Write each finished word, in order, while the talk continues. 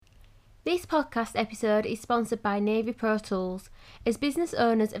This podcast episode is sponsored by Navy Pro Tools. As business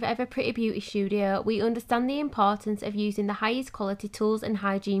owners of Ever Pretty Beauty Studio, we understand the importance of using the highest quality tools and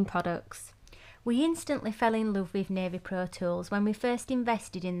hygiene products. We instantly fell in love with Navy Pro Tools when we first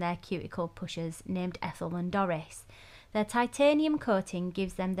invested in their cuticle pushers named Ethel and Doris. Their titanium coating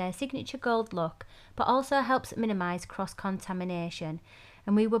gives them their signature gold look, but also helps minimise cross-contamination,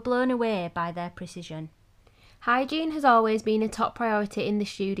 and we were blown away by their precision. Hygiene has always been a top priority in the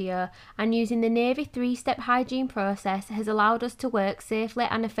studio, and using the Navy 3-step hygiene process has allowed us to work safely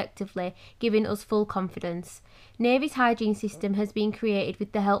and effectively, giving us full confidence. Navy's hygiene system has been created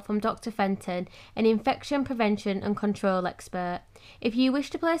with the help from Dr. Fenton, an infection prevention and control expert. If you wish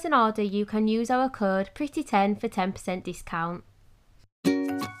to place an order, you can use our code PRETTY10 for 10% discount.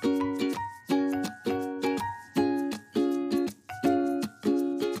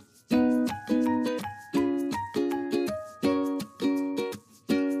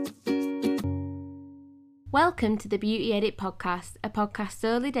 Welcome to the Beauty Edit podcast, a podcast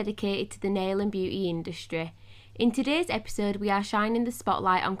solely dedicated to the nail and beauty industry. In today's episode, we are shining the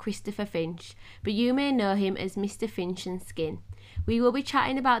spotlight on Christopher Finch, but you may know him as Mr. Finch and Skin. We will be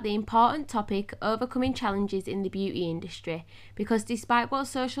chatting about the important topic, overcoming challenges in the beauty industry, because despite what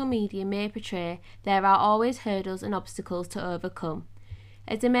social media may portray, there are always hurdles and obstacles to overcome.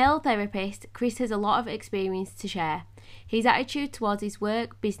 As a male therapist, Chris has a lot of experience to share. His attitude towards his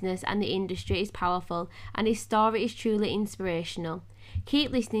work, business and the industry is powerful, and his story is truly inspirational.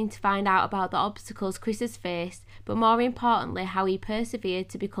 Keep listening to find out about the obstacles Chris has faced, but more importantly how he persevered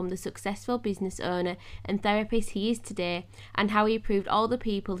to become the successful business owner and therapist he is today, and how he proved all the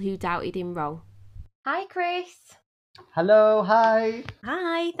people who doubted him wrong. Hi Chris! Hello, hi.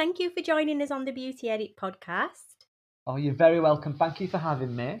 Hi, thank you for joining us on the Beauty Edit podcast. Oh, you're very welcome. Thank you for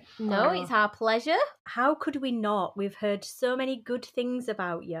having me. No, it's our pleasure. How could we not? We've heard so many good things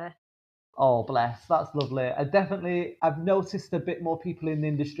about you. Oh, bless. That's lovely. I've noticed a bit more people in the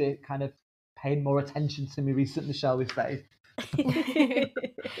industry kind of paying more attention to me recently, shall we say.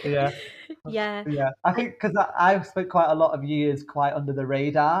 Yeah. Yeah. Yeah. I think because I've spent quite a lot of years quite under the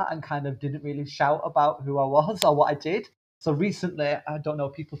radar and kind of didn't really shout about who I was or what I did. So recently, I don't know,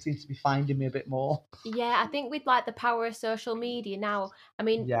 people seem to be finding me a bit more. Yeah, I think with like the power of social media now, I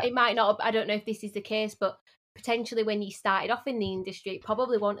mean, Yeah. it might not, I don't know if this is the case, but potentially when you started off in the industry, it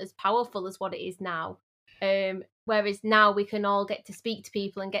probably wasn't as powerful as what it is now. Whereas now we can all get to speak to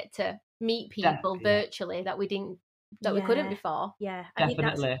people and get to meet people Yeah. virtually that we couldn't before. Yeah, I think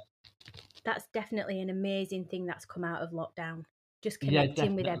Definitely. that's definitely an amazing thing that's come out of lockdown. Just Yeah,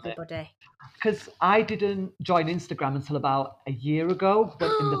 connecting with definitely. everybody. Because I didn't join Instagram until about a year ago,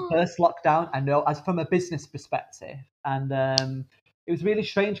 but in the first lockdown, I know as from a business perspective, and it was really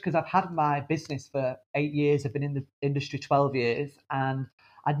strange because I've had my business for 8 years. I've been in the industry 12 years, and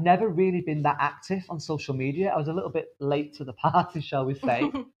I'd never really been that active on social media. I was a little bit late to the party, shall we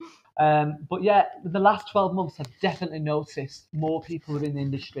say? But yeah, the last 12 months, I've definitely noticed more people within the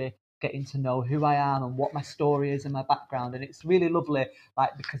industry getting to know who I am and what my story is and my background. And it's really lovely,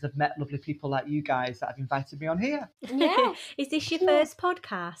 like, because I've met lovely people like you guys that have invited me on here. Yes. Is this your Yeah. first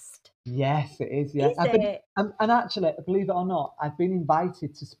podcast? Yes, it is. Yeah. Is it? And actually, believe it or not, I've been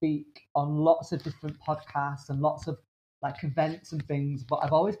invited to speak on lots of different podcasts and lots of like events and things, but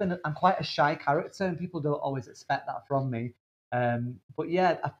I'm quite a shy character and people don't always expect that from me. But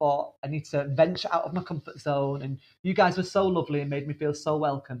yeah, I thought I need to venture out of my comfort zone, and you guys were so lovely and made me feel so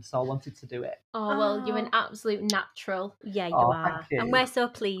welcome, so I wanted to do it. Oh, well, you're an absolute natural. Yeah, you Oh, are. thank you. And we're so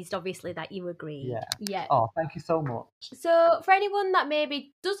pleased, obviously, that you agreed. Yeah. Yeah. Oh, thank you so much. So for anyone that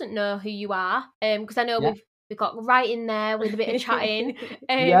maybe doesn't know who you are, because I know Yeah. we've got right in there with a bit of chatting.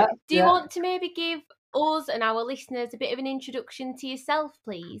 Yeah, Do you yeah. want to maybe give us and our listeners a bit of an introduction to yourself,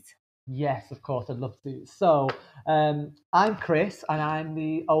 please? Yes, of course, I'd love to. So, I'm Chris, and I'm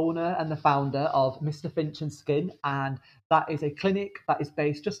the owner and the founder of Mr. Finch and Skin, and that is a clinic that is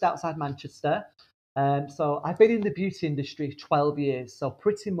based just outside Manchester. So, I've been in the beauty industry 12 years, so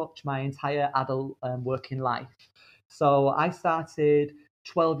pretty much my entire adult working life. So, I started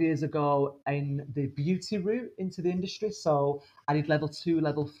 12 years ago in the beauty route into the industry. So, I did level 2,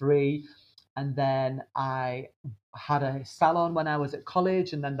 level 3, and then I had a salon when I was at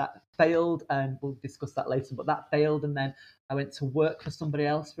college, and then that failed, and we'll discuss that later. But that failed, and then I went to work for somebody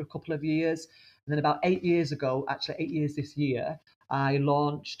else for a couple of years, and then about 8 years ago, actually 8 years this year, I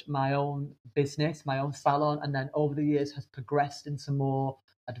launched my own business, my own salon, and then over the years has progressed into more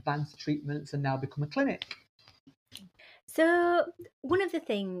advanced treatments and now become a clinic. So, one of the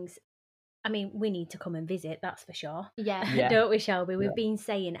things I mean, we need to come and visit, that's for sure. Yeah. Yeah. Don't we, Shelby? We've Yeah. been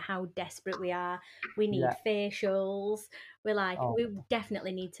saying how desperate we are. We need Yeah. facials. We're like, Oh, we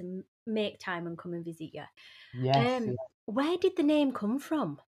definitely need to make time and come and visit you. yes. Yeah. Where did the name come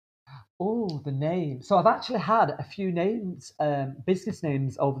from? Oh, the name. So I've actually had a few names, business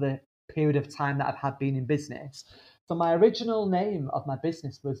names over the period of time that I've had been in business. So my original name of my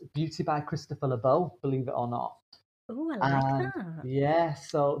business was Beauty by Christopher LeBeau, believe it or not. Oh, I like And that. yeah,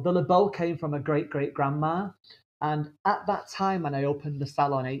 so the LeBeau came from a great great grandma. And at that time, when I opened the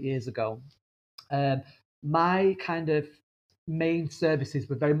salon 8 years ago, um, my kind of main services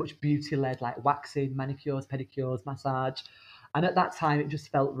were very much beauty led, like waxing, manicures, pedicures, massage. And at that time, it just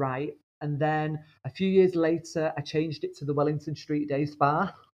felt right. And then a few years later, I changed it to the Wellington Street Day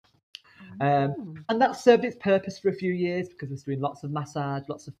Spa. Oh. And that served its purpose for a few years because I was doing lots of massage,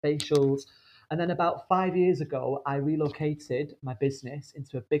 lots of facials. And then about 5 years ago, I relocated my business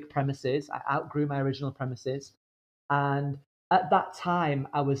into a big premises. I outgrew my original premises. And at that time,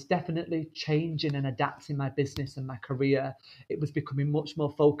 I was definitely changing and adapting my business and my career. It was becoming much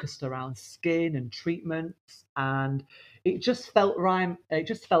more focused around skin and treatments, and it just felt right. It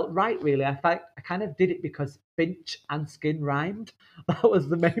just felt right, really. I kind of did it because Finch and skin rhymed. That was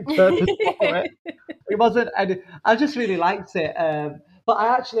the main purpose for it. It wasn't. I just really liked it. But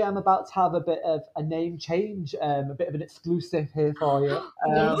I actually am about to have a bit of a name change, a bit of an exclusive here for you.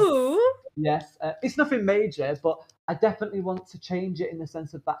 Yes. Ooh. Yes, it's nothing major, but I definitely want to change it in the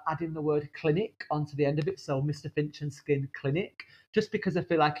sense of that adding the word clinic onto the end of it. So Mr. Finch and Skin Clinic, just because I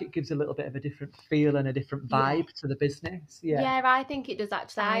feel like it gives a little bit of a different feel and a different vibe to the business. Yeah. Yeah, I think it does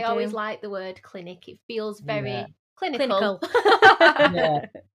actually. I I always do. like the word clinic. It feels Yeah. very clinical. Yeah.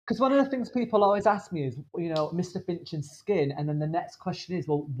 Because one of the things people always ask me is, Mr. Finch and Skin, and then the next question is,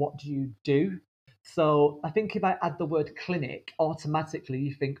 well, what do you do? So I think if I add the word clinic, automatically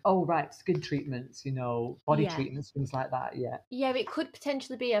you think, oh, right, skin treatments, body Yeah. treatments, things like that. Yeah. Yeah, it could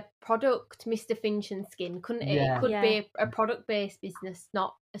potentially be a product, Mr. Finch and Skin, couldn't it? It Yeah. could Yeah. be a product-based business,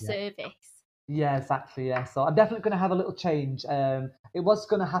 not a Yeah. service. Yeah, exactly. Yeah. So I'm definitely going to have a little change. It was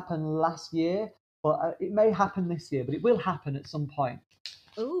going to happen last year, but it may happen this year, but it will happen at some point.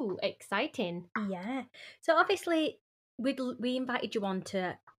 Ooh, exciting. Yeah. So obviously, we invited you on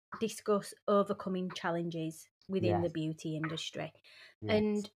to discuss overcoming challenges within the Yes. beauty industry. Yes.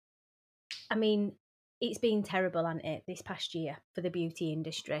 And I mean, it's been terrible, hasn't it, this past year for the beauty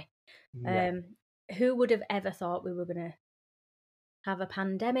industry? Yeah. Who would have ever thought we were going to have a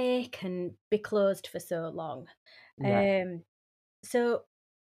pandemic and be closed for so long? Yeah. So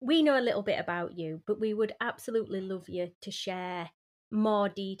we know a little bit about you, but we would absolutely love you to share more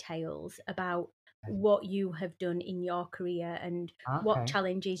details about what you have done in your career and what Okay.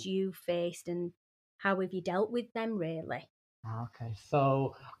 challenges you faced and how have you dealt with them, really. Okay,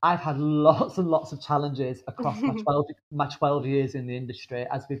 so I've had lots and lots of challenges across my 12 years in the industry,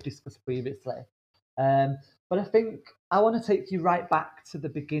 as we've discussed previously. Um, but I think I want to take you right back to the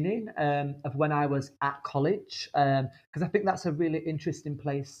beginning of when I was at college, because I think that's a really interesting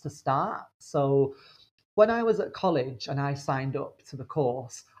place to start. So when I was at college and I signed up to the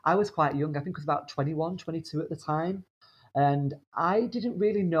course, I was quite young. I think I was about 21, 22 at the time. And I didn't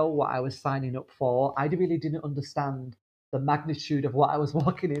really know what I was signing up for. I really didn't understand the magnitude of what I was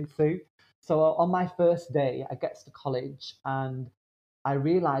walking into. So on my first day, I get to college and I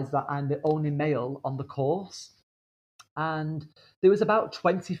realized that I'm the only male on the course. And there was about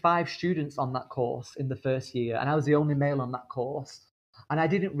 25 students on that course in the first year, and I was the only male on that course. And I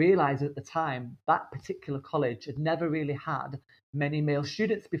didn't realize at the time that particular college had never really had many male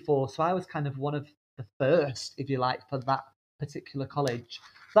students before. So I was kind of one of the first, if you like, for that particular college.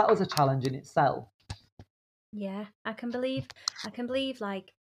 So that was a challenge in itself. Yeah, I can believe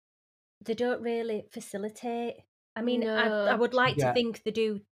like they don't really facilitate. I mean, I No. would like to Yeah, think they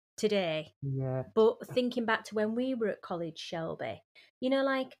do today, yeah, but thinking back to when we were at college, Shelby,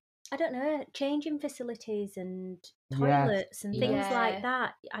 like, I don't know, changing facilities and yes, toilets and yeah, things like Yeah.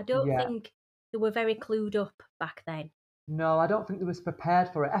 that. I don't yeah. think they were very clued up back then. No, I don't think they was prepared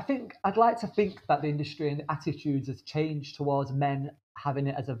for it. I think I'd like to think that the industry and the attitudes has changed towards men having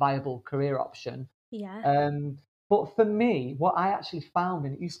it as a viable career option. Yeah. Um, but for me, what I actually found,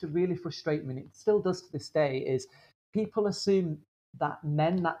 and it used to really frustrate me, and it still does to this day, is people assume that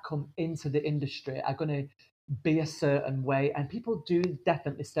men that come into the industry are going to be a certain way, and people do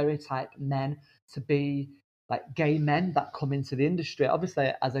definitely stereotype men to be like gay men that come into the industry.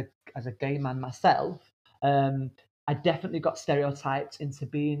 Obviously, as a gay man myself, I definitely got stereotyped into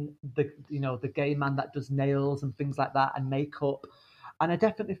being the gay man that does nails and things like that and makeup. And I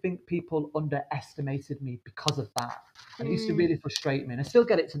definitely think people underestimated me because of that. And it used to really frustrate me. And I still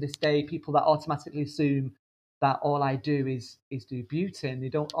get it to this day. People that automatically assume that all I do is do beauty, and they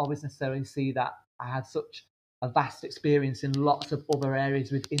don't always necessarily see that I had such a vast experience in lots of other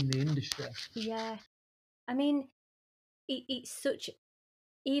areas within the industry. Yeah. I mean, it's such,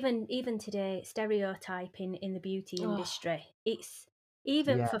 even today, stereotyping in the beauty Oh, industry. It's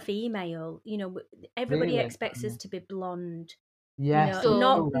even Yeah, for female, everybody really. expects us to be blonde, Yes, it's so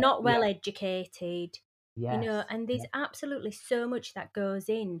true. not Yeah, well educated, yes, and there's absolutely so much that goes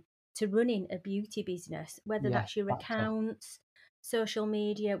in to running a beauty business, whether yes, that's your that's it. accounts, social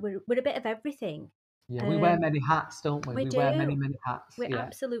media. We're a bit of everything. Yeah, we wear Um, many hats, don't we? we We wear many, do. many hats. We Yeah,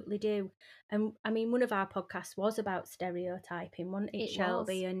 absolutely do. And I mean, one of our podcasts was about stereotyping, wasn't it, it was.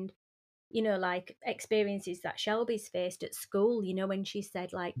 Shelby? And, like experiences that Shelby's faced at school, when she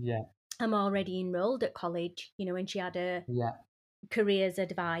said, like, yeah, I'm already enrolled at college, when she had a yeah, careers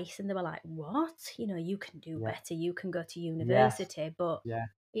advice, and they were like, what? You can do yeah, better, you can go to yes, university. But yeah,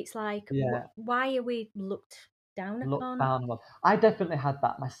 it's like, yeah. why are we looked down Looked upon? down on. I definitely had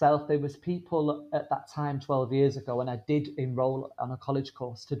that myself. There was people at that time, 12 years ago, when I did enroll on a college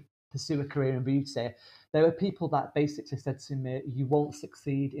course to pursue a career in beauty. There were people that basically said to me, "You won't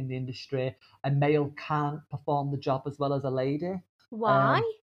succeed in the industry. A male can't perform the job as well as a lady." Why? Um,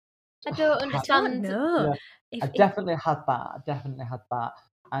 I don't I don't understand. know. yeah, I If definitely had that. I definitely had that.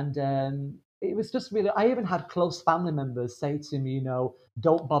 And it was just really, I even had close family members say to me,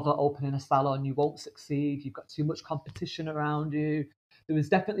 don't bother opening a salon, you won't succeed, you've got too much competition around you. There was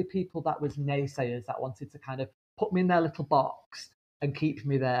definitely people that was naysayers that wanted to kind of put me in their little box and keep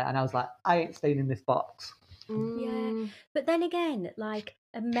me there. And I was like, I ain't staying in this box. Yeah, Mm, but then again, like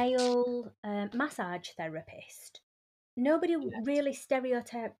a male massage therapist, nobody Yes. really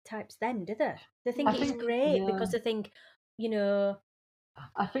stereotypes them, do they? They think I it's think, mm, great yeah. because they think, you know,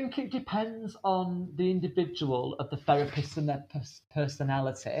 I think it depends on the individual of the therapist and their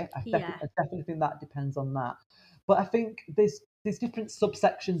personality. yeah, I definitely think that depends on that. But I think there's different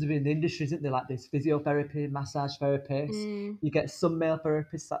subsections within the industry, isn't there? Like there's physiotherapy, massage therapists. mm. You get some male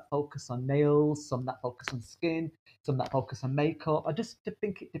therapists that focus on nails, some that focus on skin, some that focus on makeup. I just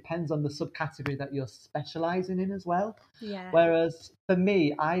think it depends on the subcategory that you're specialising in as well. yeah, Whereas for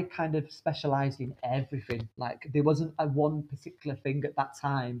me, I kind of specialized in everything. Like there wasn't a one particular thing at that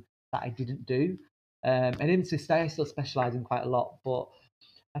time that I didn't do. And even to this day, I still specialize in quite a lot. But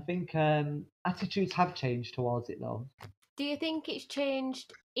I think attitudes have changed towards it though. Do you think it's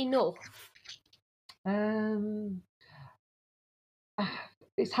changed enough? Um,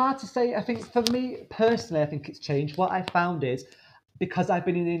 it's hard to say. I think for me personally, I think it's changed. What I found is because I've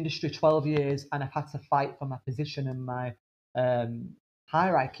been in the industry 12 years and I've had to fight for my position and my um,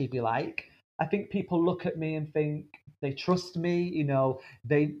 hierarchy, if you like. I think people look at me and think they trust me.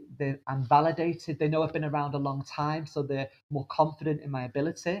 I'm validated. They know I've been around a long time, so they're more confident in my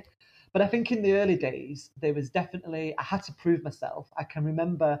ability. But I think in the early days, there was definitely I had to prove myself. I can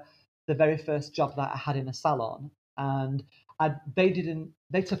remember the very first job that I had in a salon, and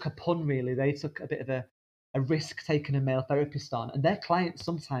they took a pun really. They took a bit of a risk taking a male therapist on, and their clients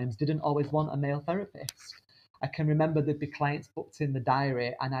sometimes didn't always want a male therapist. I can remember there'd be clients booked in the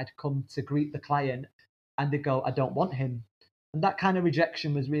diary, and I'd come to greet the client, and they'd go, "I don't want him." And that kind of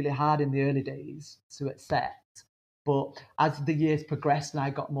rejection was really hard in the early days to accept. But as the years progressed and I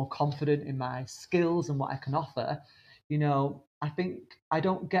got more confident in my skills and what I can offer, I think I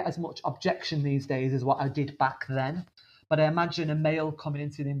don't get as much objection these days as what I did back then. But I imagine a male coming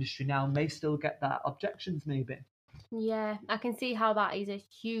into the industry now may still get that objections, maybe. Yeah, I can see how that is a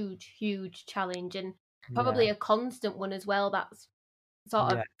huge, huge challenge and Yeah, probably a constant one as well that's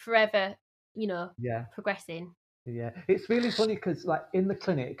sort of yeah, forever, yeah, progressing. yeah. It's really funny because, like, in the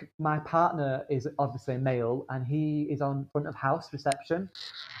clinic, my partner is obviously a male and he is on front of house reception.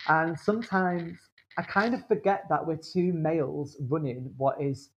 And sometimes I kind of forget that we're two males running what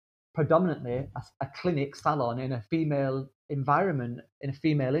is predominantly a clinic salon in a female environment, in a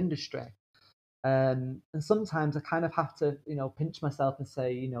female industry. And sometimes I kind of have to, pinch myself and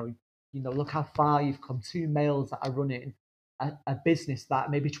say, look how far you've come. Two males that are running a business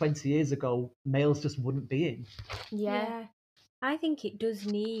that maybe 20 years ago males just wouldn't be in. Yeah. yeah. I think it does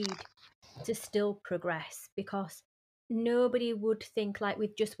need to still progress because nobody would think, like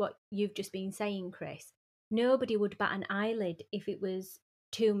with just what you've just been saying, Chris, nobody would bat an eyelid if it was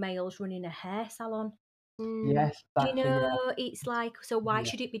two males running a hair salon. Mm, Yes, Do you exactly. Yeah, know? It's like, so why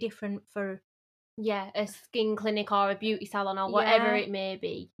yeah, should it be different for, yeah, a skin clinic or a beauty salon or whatever yeah, it may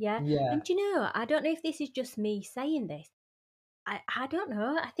be. yeah. yeah, And do you know, I don't know if this is just me saying this. I don't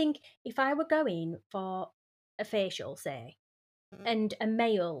know. I think if I were going for a facial, say, and a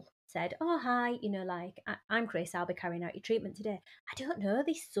male said, "Oh, hi, like, I'm Chris, I'll be carrying out your treatment today." I don't know,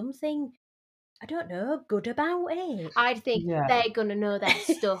 there's something, I don't know, good about it. I'd think Yeah, they're gonna know their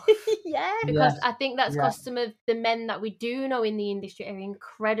stuff. Yeah. Because yes, I think that's yeah, because some of the men that we do know in the industry are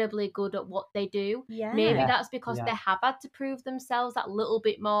incredibly good at what they do. Yeah. Maybe yeah, that's because yeah. they have had to prove themselves that little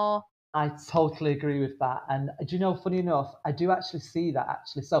bit more. I totally agree with that. And do you know, funny enough, I do actually see that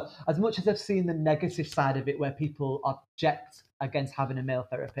actually. So as much as I've seen the negative side of it where people object against having a male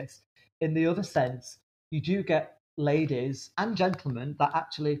therapist, in the other sense, you do get ladies and gentlemen that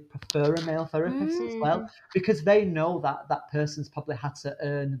actually prefer a male therapist as well, Mm, because they know that that person's probably had to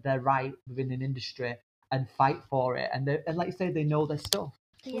earn their right within an industry and fight for it. And like you say, they know their stuff.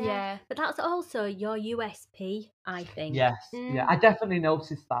 yeah. But that's also your USP, I think. Yes, yeah, Mm, I definitely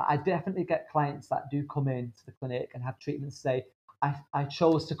noticed that. I definitely get clients that do come in to the clinic and have treatments say, I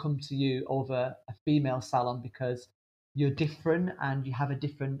chose to come to you over a female salon because you're different and you have a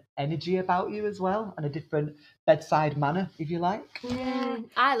different energy about you as well and a different bedside manner, if you like. Yeah.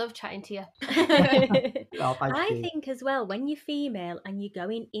 I love chatting to you. Oh, thank I you. think as well, when you're female and you're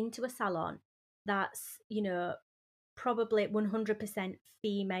going into a salon that's, probably 100%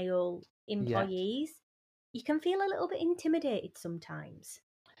 female Yeah, employees, you can feel a little bit intimidated sometimes.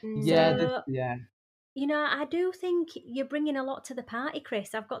 yeah, Mm, So, yeah. I do think you're bringing a lot to the party,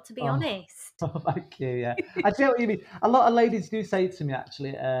 Chris. I've got to be Oh, honest. oh, thank you. Yeah, I see what you mean. A lot of ladies do say to me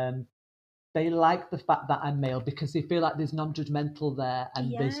actually, they like the fact that I'm male because they feel like there's non-judgmental there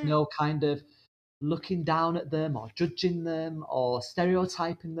and there's Yeah. no kind of looking down at them or judging them or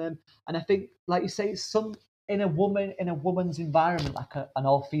stereotyping them. And I think, like you say, some in a woman's environment, like an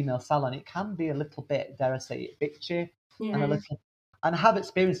all-female salon, it can be a little bit, dare I say it, bitchy and a Yeah. mm. little. And I have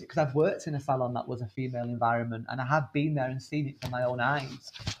experienced it because I've worked in a salon that was a female environment, and I have been there and seen it from my own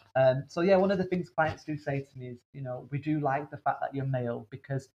eyes. So yeah, one of the things clients do say to me is, we do like the fact that you're male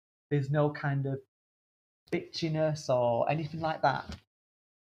because there's no kind of bitchiness or anything like that.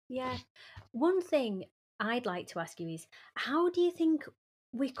 Yeah. One thing I'd like to ask you is, how do you think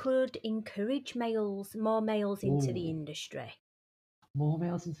we could encourage more males into the Ooh, industry? more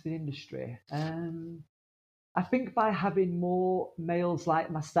males into the industry. I think by having more males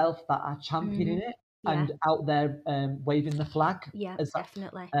like myself that are championing Mhm. it Yeah. and out there waving the flag Yeah, as that.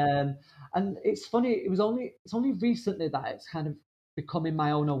 definitely. And it's funny. It's only recently that it's kind of becoming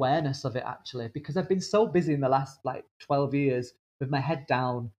my own awareness of it actually because I've been so busy in the last like 12 years with my head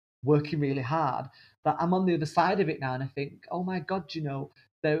down, working really hard that I'm on the other side of it now, and I think, oh my God,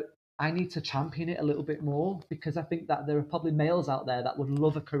 there. I need to champion it a little bit more because I think that there are probably males out there that would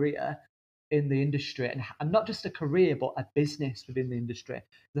love a career in the industry and not just a career but a business within the industry.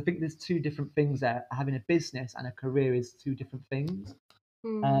 I think there's two different things there. Having a business and a career is two different things.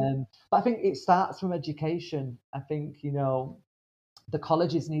 Mm. But I think it starts from education. I think the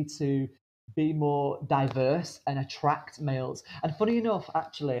colleges need to be more diverse and attract males. And funny enough,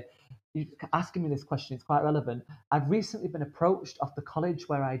 actually, you asking me this question is quite relevant. I've recently been approached off the college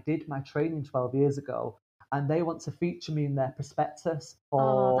where I did my training 12 years ago, and they want to feature me in their prospectus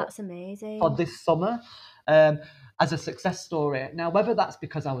Oh, for that's amazing. this summer um, as a success story. Now, whether that's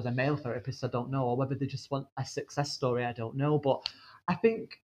because I was a male therapist, I don't know, or whether they just want a success story, I don't know. But I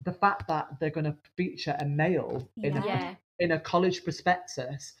think the fact that they're going to feature a male Yeah. Yeah. in a college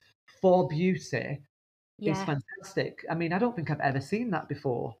prospectus for beauty is Yeah. fantastic. I mean, I don't think I've ever seen that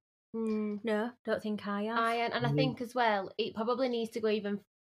before. Mm. No, don't think I have. And I Mm, think as well, it probably needs to go even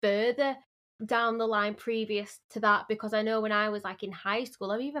further down the line previous to that because I know when I was like in high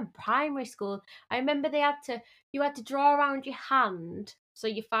school or even primary school, I remember you had to draw around your hand, so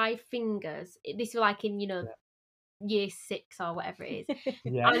your five fingers. This was like in yeah, year 6 or whatever it is,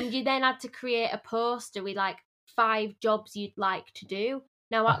 yeah. and you then had to create a poster with like 5 jobs you'd like to do.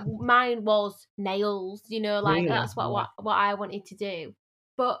 Now mine was nails, like Really? that's Yeah, what I wanted to do,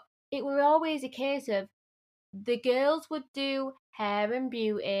 but it were always a case of the girls would do hair and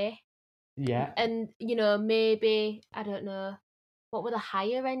beauty yeah. and maybe I don't know what were the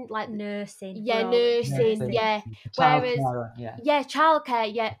higher end like Nursing. We're yeah, all at nursing, nursing. yeah. Child Whereas carer, yeah, yeah,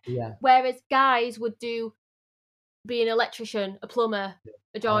 childcare, yeah. yeah, Whereas guys would be an electrician, a plumber, yeah.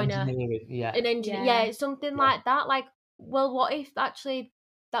 a Or joiner, engineering, yeah, an engineer. Yeah. Yeah, something yeah, like that. Like, well, what if actually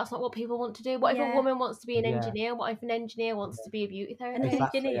that's not what people want to do? What if a Yeah. woman wants to be an yeah, engineer? What if an engineer wants to be a beauty An therapist?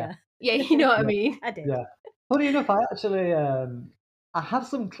 exactly, yeah. engineer. Yeah, you know what I Yeah, mean. I did. yeah. Funny enough, I actually I have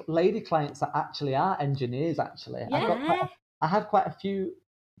some lady clients that actually are engineers. Actually, Yeah. I have quite a few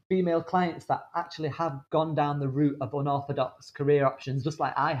female clients that actually have gone down the route of unorthodox career options, just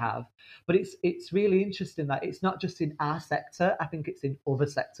like I have. But it's really interesting that it's not just in our sector. I think it's in other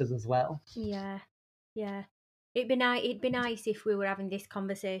sectors as well. Yeah. Yeah. It'd be nice if we were having this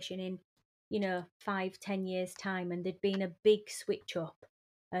conversation in, 5-10 years time, and there'd been a big switch up.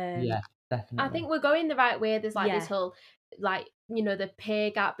 Yeah, I definitely. think we're going the right way. There's like this Yeah. whole, like, the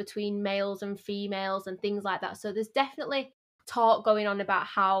pay gap between males and females and things like that. So there's definitely talk going on about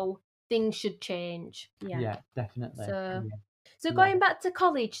how things should change. Yeah. Yeah, definitely. So, Yeah. so Yeah. going back to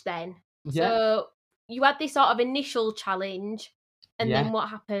college then. Yeah. So you had this sort of initial challenge, and Yeah. then what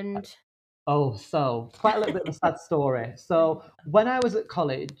happened? Oh, so quite a little bit of a sad story. So when I was at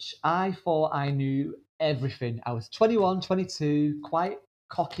college, I thought I knew everything. I was 21, 22, quite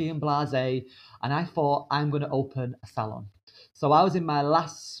cocky and blasé, and I thought I'm going to open a salon. So I was in my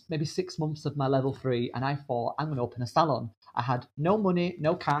last maybe 6 months of my level 3, and I thought I'm going to open a salon. I had no money,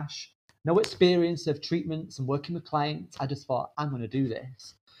 no cash, no experience of treatments and working with clients. I just thought I'm going to do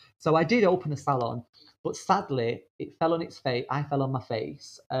this. So I did open a salon, but sadly, it fell on its face. I fell on my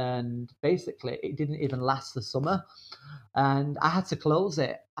face, and basically, it didn't even last the summer. And I had to close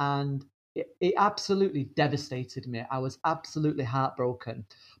it, and it absolutely devastated me. I was absolutely heartbroken.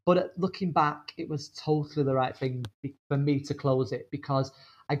 But looking back, it was totally the right thing for me to close it because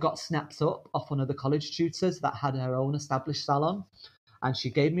I got snapped up off one of the college tutors that had her own established salon, and she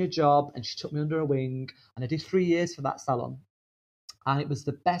gave me a job and she took me under her wing, and I did 3 years for that salon, and it was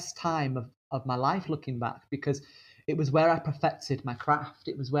the best time of my life looking back because it was where I perfected my craft.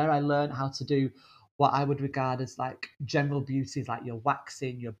 It was where I learned how to do what I would regard as like general beauties, like your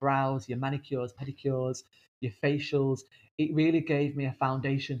waxing, your brows, your manicures, pedicures, your facials. It really gave me a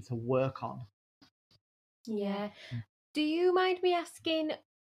foundation to work on. Yeah. Do you mind me asking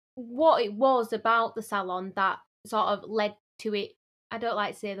what it was about the salon that sort of led to it? I don't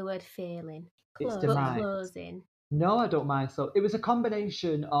like to say the word failing, It's but Closing. demise. closing. No, I don't mind. So it was a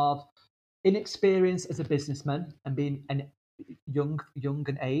combination of inexperience as a businessman and being young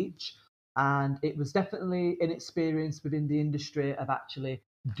and age, and it was definitely inexperience within the industry of actually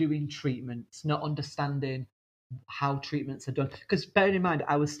doing treatments, not understanding how treatments are done. Because bearing in mind,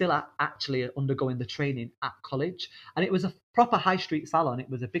 I was still actually undergoing the training at college, and it was a proper high street salon. It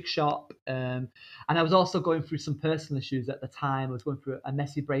was a big shop, and I was also going through some personal issues at the time. I was going through a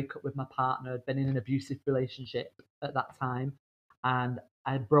messy breakup with my partner. I'd been in an abusive relationship at that time, and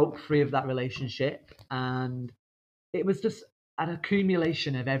I broke free of that relationship, and it was just an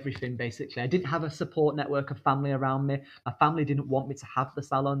accumulation of everything. Basically, I didn't have a support network of family around me. My family didn't want me to have the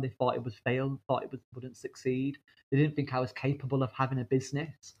salon. They thought it would fail, thought it wouldn't succeed. They didn't think I was capable of having a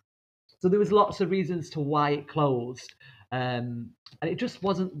business. So there was lots of reasons to why it closed, and it just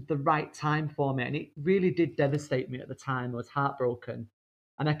wasn't the right time for me, and it really did devastate me at the time. I was heartbroken,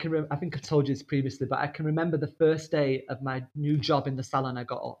 and I think I told you this previously, but I can remember the first day of my new job in the salon I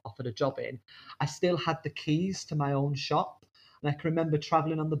got offered a job in. I still had the keys to my own shop, and I can remember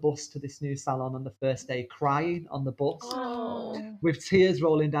traveling on the bus to this new salon on the first day, crying on the bus Oh. with tears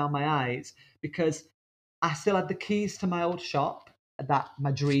rolling down my eyes because I still had the keys to my old shop, that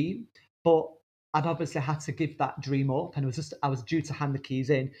my dream, but I'd obviously had to give that dream up, and I was due to hand the keys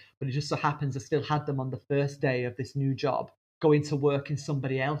in, but it just so happens I still had them on the first day of this new job, going to work in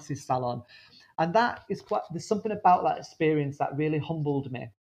somebody else's salon, and that is quite. There's something about that experience that really humbled me,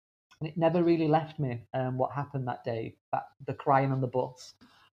 and it never really left me. What happened that day, that the crying on the bus,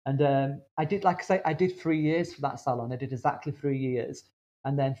 and I did, like I say, I did 3 years for that salon. I did exactly 3 years,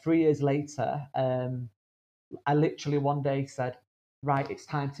 and then 3 years later, I literally one day said, right, it's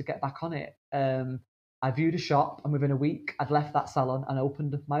time to get back on it. I viewed a shop, and within a week, I'd left that salon and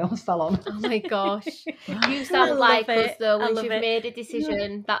opened my own salon. Oh my gosh. You I sound love like us it. though. I Once love you've it. made a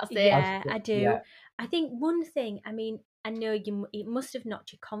decision, that's it. Yeah, I do. Yeah, I think one thing, I mean, I know it must have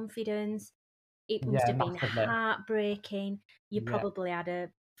knocked your confidence. It must yeah, have been massively. heartbreaking. You Yeah, probably had a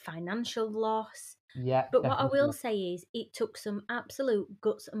financial loss. yeah, But what I will definitely. say is, it took some absolute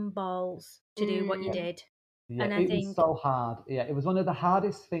guts and balls to do what you Mm. did. Yeah, And I it was think, so hard. Yeah, it was one of the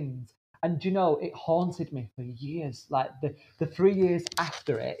hardest things. And you know, it haunted me for years. Like the 3 years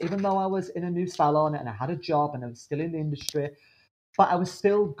after it, even though I was in a new salon and I had a job and I was still in the industry, but I was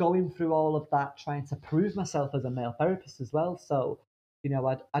still going through all of that, trying to prove myself as a male therapist as well. So,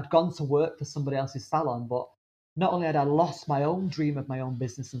 I'd gone to work for somebody else's salon, but not only had I lost my own dream of my own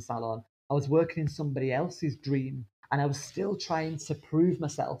business and salon, I was working in somebody else's dream, and I was still trying to prove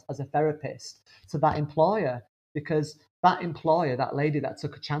myself as a therapist to that employer, because that employer, that lady that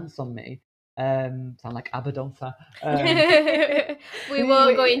took a chance on me, sound like ABBA, don't I? We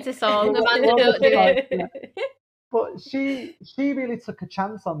won't go into song. Amanda, Well, don't do it. but she really took a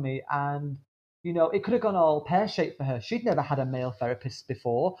chance on me, and it could have gone all pear-shaped for her. She'd never had a male therapist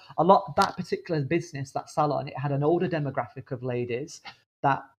before. That particular business, that salon, it had an older demographic of ladies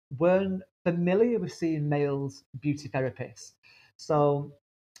that weren't familiar with seeing males beauty therapists. So,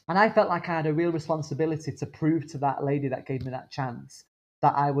 and I felt like I had a real responsibility to prove to that lady that gave me that chance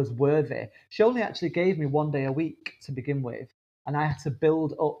that I was worthy. She only actually gave me 1 day a week to begin with, and I had to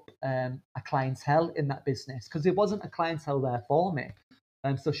build up a clientele in that business because there wasn't a clientele there for me.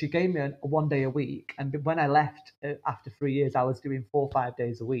 So she gave me a 1 day a week, and when I left after 3 years, I was doing 4 or 5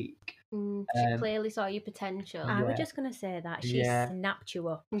 days a week. She clearly saw your potential. I was Yeah. just going to say that she Yeah. snapped you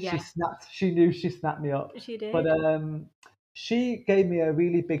up. Yeah. She knew she snapped me up. She did. But she gave me a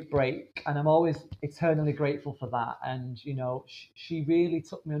really big break, and I'm always eternally grateful for that. And you know, she really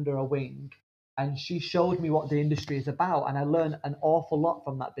took me under her wing, and she showed me what the industry is about, and I learned an awful lot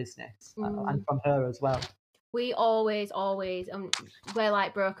from that business and from her as well. We always, we're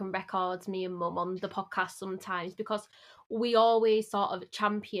like broken records, me and Mum, on the podcast sometimes, because we always sort of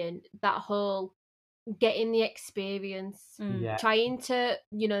champion that whole getting the experience, Yeah, trying to,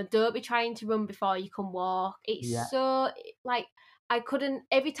 don't be trying to run before you can walk. It's yeah, so, like, I couldn't,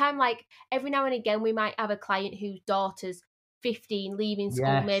 every now and again, we might have a client whose daughter's 15, leaving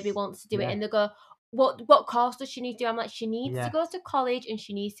school, maybe yes, wants to do it, yeah, and they go, what course does she need to do? I'm like, she needs to yeah, go to college and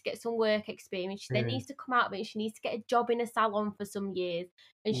she needs to get some work experience. She then needs to come out of it and she needs to get a job in a salon for some years,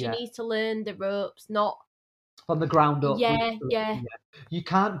 and she yeah. needs to learn the ropes, not From the ground up. yeah. You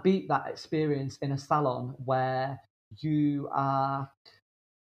can't beat that experience in a salon where you are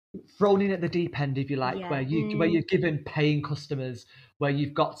thrown in at the deep end, if you like, Yeah. where you're given paying customers, where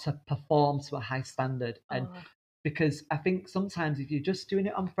you've got to perform to a high standard. And because I think sometimes if you're just doing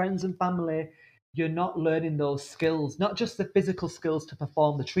it on friends and family, you're not learning those skills, not just the physical skills to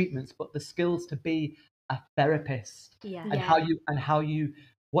perform the treatments, but the skills to be a therapist. Yeah. And how you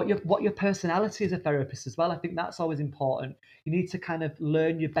what your personality as a therapist as well. I think that's always important. You need to kind of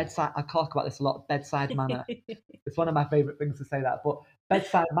learn your bedside. I talk about this a lot, bedside manner. It's one of my favorite things to say that. But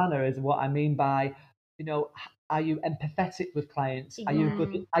bedside manner is what I mean by, are you empathetic with clients? Are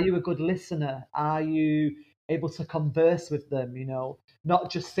you a good listener? Are you able to converse with them?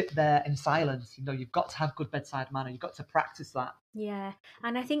 Not just sit there in silence. You've got to have good bedside manner. You've got to practice that. Yeah,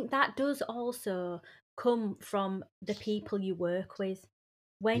 and I think that does also come from the people you work with.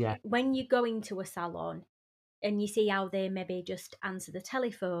 Yeah. When you go into a salon and you see how they maybe just answer the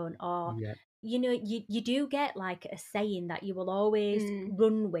telephone, or Yeah. you do get like a saying that you will always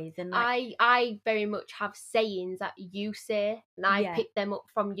run with, and like I very much have sayings that you say, and I pick them up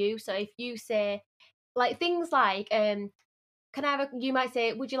from you. So if you say like things like you might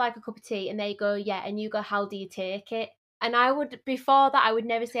say, would you like a cup of tea? And they go, yeah, and you go, how do you take it? And before that I would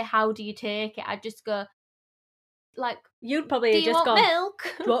never say, how do you take it? I'd just go, like, you'd probably do you just want gone, milk?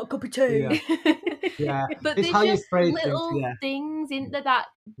 do you want a cup of tea? Yeah. But It's there's how you just phrase things. little Yeah. things in there that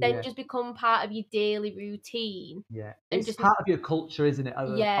then Yeah. just become part of your daily routine. Yeah. And It's just part of your culture, isn't it?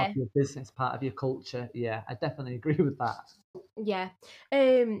 Of Yeah. your business, part of your culture. Yeah, I definitely agree with that. Yeah.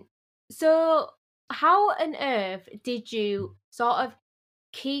 So how on earth did you sort of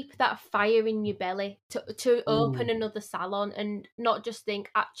keep that fire in your belly to open another salon and not just think,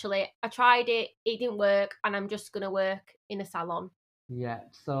 actually, I tried it, it didn't work, and I'm just gonna work in a salon? Yeah.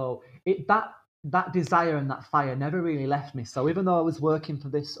 So that desire and that fire never really left me. So even though I was working for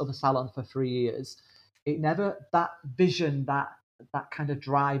this other salon for 3 years, it never that vision, that kind of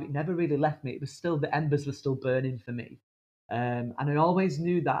drive, it never really left me. It was still the embers were still burning for me. And I always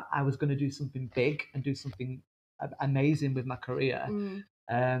knew that I was going to do something big and do something amazing with my career.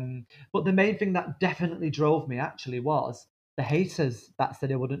 But the main thing that definitely drove me actually was the haters that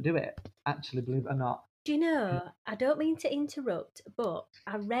said I wouldn't do it. Actually, believe it or not. Do you know, I don't mean to interrupt, but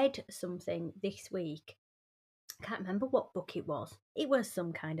I read something this week. I can't remember what book it was. It was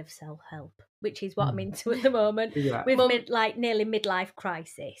some kind of self-help, which is what I'm into at the moment Yeah. with nearly midlife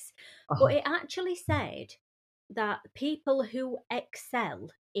crisis. But it actually said that people who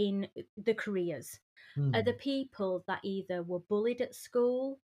excel in the careers are the people that either were bullied at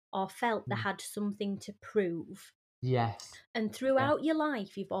school or felt they had something to prove. Yes. And throughout your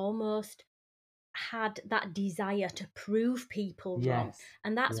life, you've almost had that desire to prove people wrong. Yes.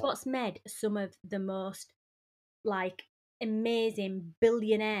 And that's what's made some of the most like amazing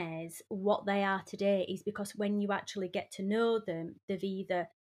billionaires what they are today, is because when you actually get to know them,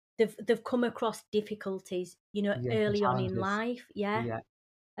 they've come across difficulties, early on in life. Yeah.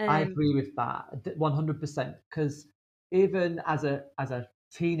 I agree with that 100%, because even as a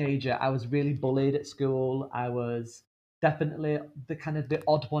teenager, I was really bullied at school. I was definitely the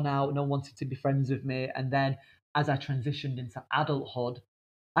odd one out. No one wanted to be friends with me. And then as I transitioned into adulthood,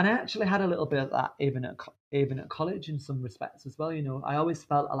 and I actually had a little bit of that even at college in some respects as well. I always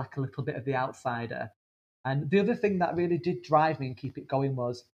felt like a little bit of the outsider. And the other thing that really did drive me and keep it going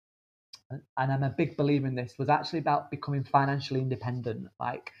was and I'm a big believer in this, was actually about becoming financially independent.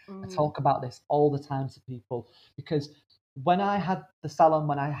 Like, I talk about this all the time to people because when I had the salon,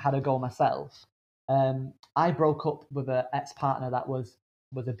 when I had a go myself, I broke up with an ex-partner that was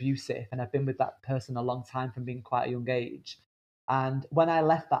abusive, and I've been with that person a long time from being quite a young age. And when I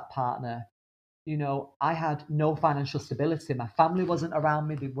left that partner, I had no financial stability. My family wasn't around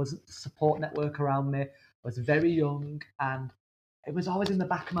me. There wasn't a support network around me. I was very young, and it was always in the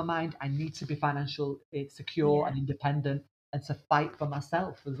back of my mind. I need to be financially secure Yeah. and independent, and to fight for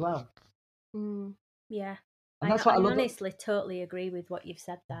myself as well. Yeah. And I that's what I love. honestly totally agree with what you've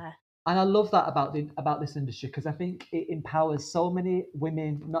said there. And I love that about this industry because I think it empowers so many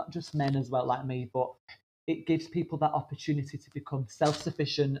women, not just men as well, like me, but it gives people that opportunity to become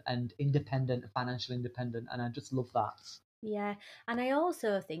self-sufficient and independent, financially independent, and I just love that. Yeah. And I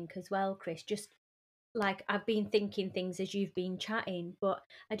also think as well, Chris, just like I've been thinking things as you've been chatting, but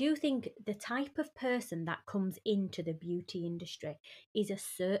I do think the type of person that comes into the beauty industry is a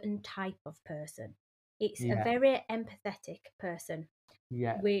certain type of person. It's a Yeah, very empathetic person.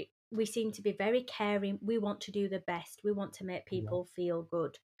 yeah, We seem to be very caring. We want to do the best. We want to make yeah, people feel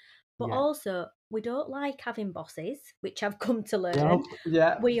good. But yeah, also, we don't like having bosses, which I've come to yeah, learn.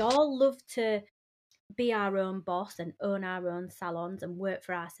 yeah, We all love to be our own boss and own our own salons and work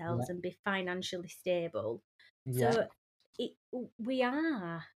for yeah, ourselves and be financially stable. yeah, So it, we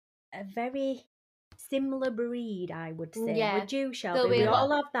are a very similar breed, I would say. Yeah. Would you, There'll Shelby? be We a lot.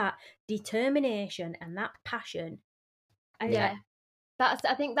 all have that determination and that passion. Yeah.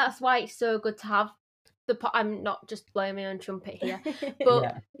 I think that's why it's so good to have I'm not just blowing my own trumpet here,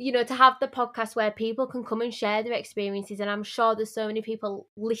 but yeah, to have the podcast where people can come and share their experiences, and I'm sure there's so many people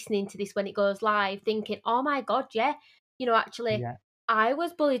listening to this when it goes live thinking, oh my god, yeah, actually yeah, I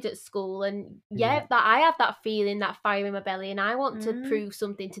was bullied at school, and yeah. that I have that feeling, that fire in my belly, and I want to Mm. prove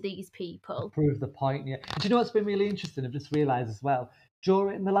something to these To people. prove the point, yeah. Do you know what's been really interesting? I've just realised as well.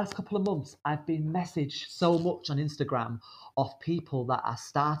 During the last couple of months, I've been messaged so much on Instagram of people that are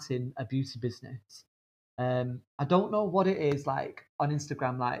starting a beauty business. I don't know what it is like on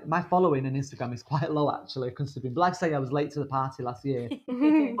Instagram. Like my following on Instagram is quite low actually, considering. But like I say, I was late to the party last year.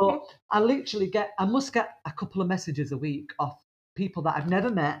 But I must get a couple of messages a week of people that I've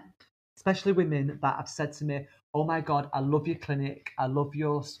never met, especially women that have said to me, "Oh my God, I love your clinic. I love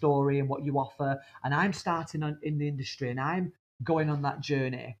your story and what you offer. And I'm starting in the industry and I'm going on that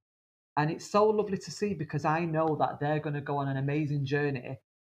journey." And it's so lovely to see because I know that they're going to go on an amazing journey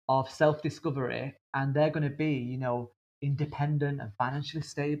of self discovery and they're going to be, independent and financially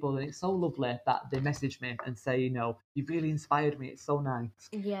stable. And it's so lovely that they message me and say, you've really inspired me. It's so nice.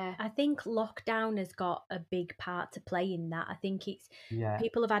 Yeah. I think lockdown has got a big part to play in that. I think it's Yeah.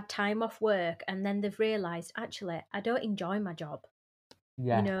 people have had time off work and then they've realised, actually, I don't enjoy my job. You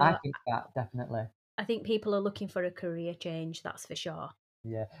Yeah. I know, think that definitely. I think people are looking for a career change, that's for sure.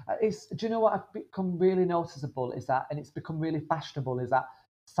 Yeah, do you know what I've become really noticeable is that, and it's become really fashionable, is that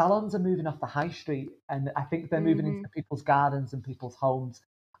salons are moving off the high street, and I think they're moving into people's gardens and people's homes.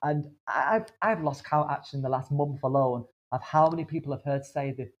 And I've lost count actually in the last month alone of how many people I've heard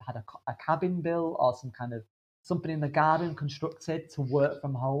say they've had a cabin built or some kind of something in the garden constructed to work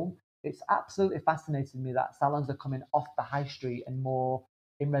from home. It's absolutely fascinating me that salons are coming off the high street and more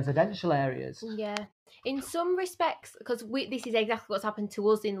in residential areas. Yeah, in some respects, because this is exactly what's happened to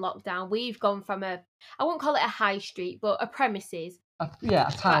us in lockdown. We've gone from I won't call it a high street, but a premises, Yeah,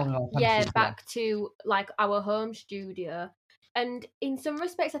 a town or premises. Yeah, back to like our home studio. And in some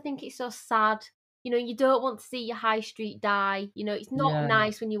respects, I think it's so sad. You don't want to see your high street die. It's not yeah,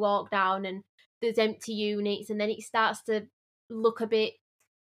 nice when you walk down and there's empty units, and then it starts to look a bit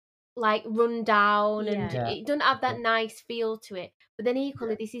like run down, and Yeah. yeah. it doesn't have Yeah. that nice feel to it. But then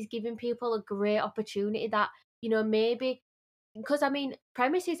equally, this is giving people a great opportunity that, maybe, because I mean,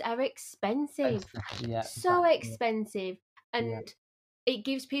 premises are expensive, Yeah, so exactly. expensive, Yeah, and it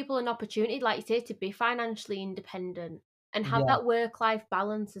gives people an opportunity, like you say, to be financially independent and have yeah, that work-life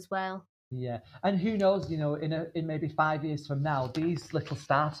balance as well. yeah. And who knows, in maybe 5 years from now, these little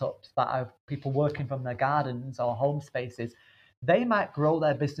startups that are people working from their gardens or home spaces, they might grow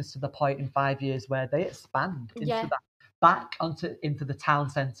their business to the point in 5 years where they expand into Yeah. that back onto into the town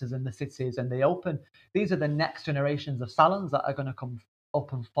centres and the cities, and they open. These are the next generations of salons that are going to come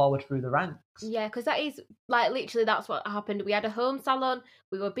up and forward through the ranks. Yeah, because that is like literally that's what happened. We had a home salon,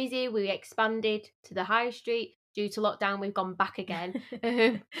 we were busy, we expanded to the high street. Due to lockdown, we've gone back again.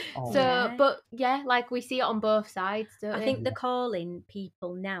 Oh, So, Yeah. but yeah, like we see it on both sides, don't I we? think they're calling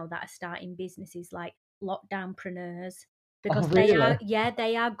people now that are starting businesses like lockdownpreneurs oh, because really?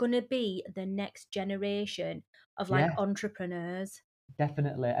 they are going to be the next generation of like Yeah. entrepreneurs.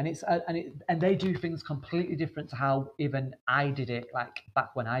 Definitely, and they do things completely different to how even I did it, like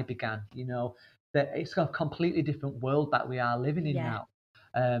back when I began. That it's a completely different world that we are living in Yeah.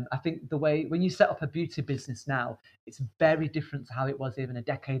 now. I think the way when you set up a beauty business now, it's very different to how it was even a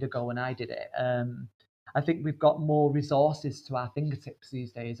decade ago when I did it. I think we've got more resources to our fingertips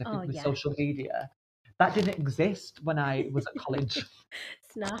these days. I Oh, think with yeah. social media, that didn't exist when I was at college.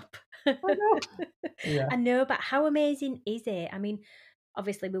 Snap. I know. Yeah. I know, but how amazing is it? I mean,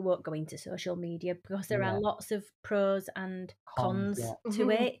 obviously, we won't go into social media because there are Yeah. lots of pros and Cons. cons Yeah. to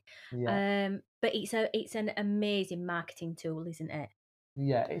it. Yeah. But it's an amazing marketing tool, isn't it?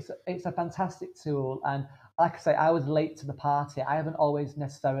 Yeah, it's a fantastic tool, and like I say, I was late to the party. I haven't always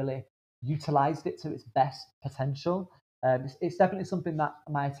necessarily utilized it to its best potential. It's definitely something that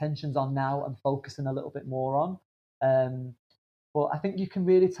my attention's on now and focusing a little bit more on. Um, but I think you can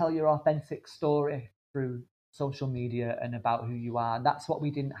really tell your authentic story through social media and about who you are. And that's what we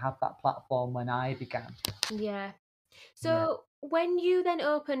didn't have that platform when I began. Yeah. Yeah. So when you then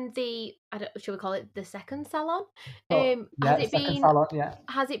opened the, I don't, should we call it the second salon? So Has yeah, the it second been salon.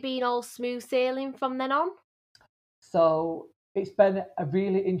 Yeah. all smooth sailing from then on? So it's been a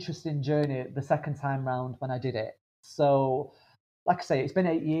really interesting journey the second time round when I did it. So, like I say, it's been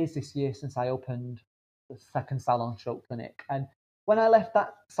 8 years this year since I opened the second salon stroke clinic. And when I left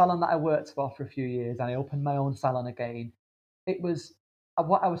that salon that I worked for a few years and I opened my own salon again, it was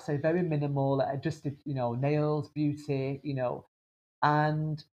what I would say very minimal. I just did, nails, beauty,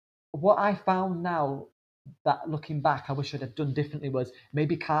 and what I found now that looking back, I wish I'd have done differently was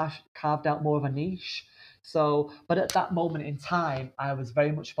maybe carved out more of a niche. So, but at that moment in time, I was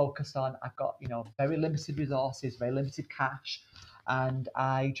very much focused on I've got, very limited resources, very limited cash, and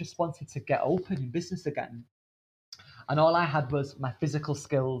I just wanted to get open in business again. And all I had was my physical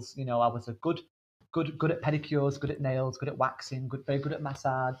skills. I was a good at pedicures, good at nails, good at waxing, very good at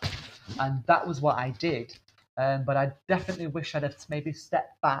massage, and that was what I did. But I definitely wish I'd have maybe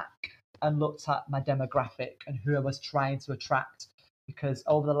stepped back and looked at my demographic and who I was trying to attract, because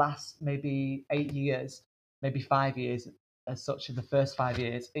over the last maybe 8 years, maybe 5 years, as such in the first 5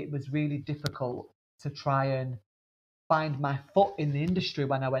 years, it was really difficult to try and find my foot in the industry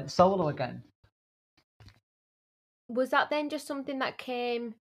when I went solo again. Was that then just something that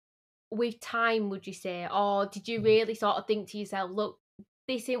came with time, would you say? Or did you really sort of think to yourself, look,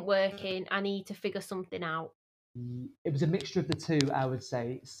 this isn't working, I need to figure something out? It was a mixture of the two, I would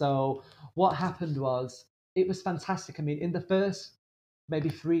say. So what happened was it was fantastic. I mean, in the first maybe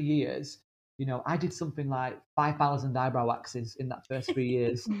 3 years, I did something like 5,000 eyebrow waxes in that first 3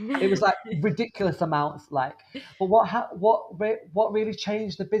 years. It was like ridiculous amounts. But what really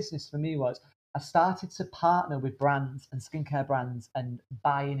changed the business for me was I started to partner with brands and skincare brands and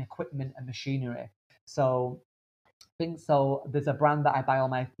buying equipment and machinery. So think so. There's a brand that I buy all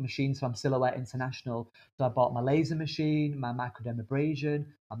my machines from, Silhouette International. So I bought my laser machine, my microdermabrasion,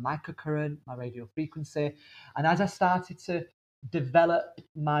 my microcurrent, my radio frequency. And as I started to develop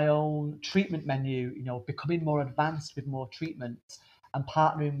my own treatment menu, becoming more advanced with more treatments and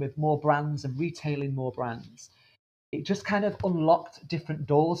partnering with more brands and retailing more brands, it just kind of unlocked different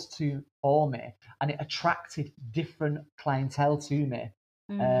doors for me, and it attracted different clientele to me.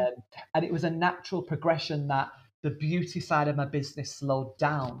 Mm. Um, and it was a natural progression that the beauty side of my business slowed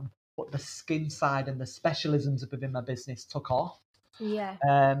down, but the skin side and the specialisms within my business took off. Yeah.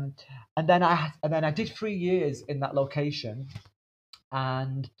 Um, and then I did 3 years in that location,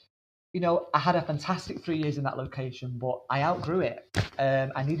 and I had a fantastic 3 years in that location, but I outgrew it.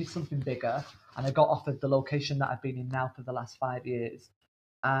 I needed something bigger, and I got offered the location that I've been in now for the last 5 years.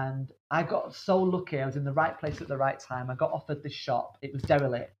 And I got so lucky. I was in the right place at the right time. I got offered this shop. It was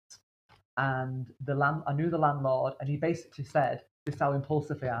derelict, and I knew the landlord, and he basically said, "This is how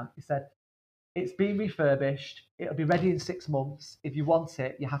impulsive I am." He said, "It's been refurbished. It'll be ready in 6 months. If you want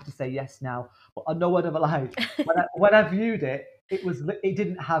it, you have to say yes now." But I know what I've lied. When I viewed it, it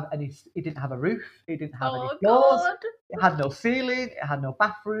didn't have any. It didn't have a roof. It didn't have any Oh, floors. God. It had no ceiling. It had no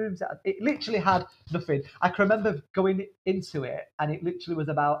bathrooms. It literally had nothing. I can remember going into it, and it literally was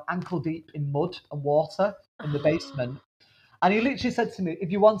about ankle deep in mud and water in the basement. And he literally said to me,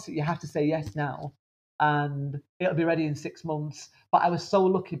 "If you want it, you have to say yes now, and it'll be ready in 6 months." But I was so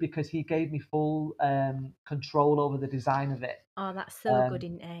lucky because he gave me full control over the design of it. Oh, that's so good,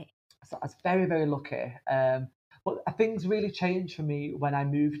 Um, isn't it? so I was very, very lucky. But things really changed for me when I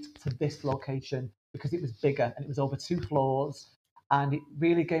moved to this location because it was bigger and it was over 2 floors, and it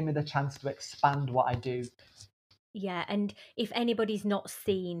really gave me the chance to expand what I do. Yeah, and if anybody's not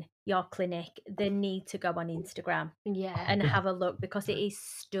seen your clinic, they need to go on Instagram Yeah. and have a look because it is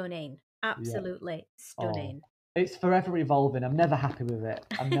stunning. Yeah. Absolutely Oh, stunning. It's forever evolving. I'm never happy with it.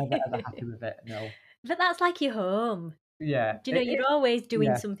 I'm never ever happy with it. No. But that's like your home. Yeah. Do you know, you're always doing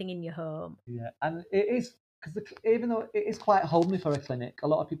Yeah. something in your home. Yeah. And it is because even though it is quite homely for a clinic, a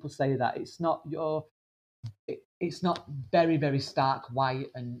lot of people say that it's not very very stark white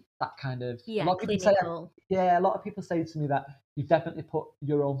and that kind of. A Yeah, lot of people say, clinical. yeah. A lot of people say to me that you've definitely put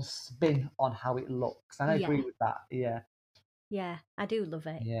your own spin on how it looks, and I Yeah. agree with that. Yeah. Yeah, I do love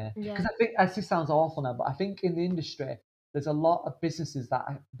it. Yeah, Yeah. because I think this sounds awful now, but I think in the industry there's a lot of businesses that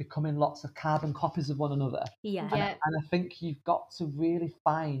are becoming lots of carbon copies of one another, Yeah. Yeah. and I think you've got to really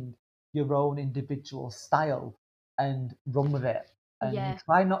find your own individual style and run with it, and Yeah.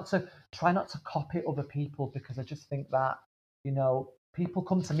 try not to copy other people because I just think that people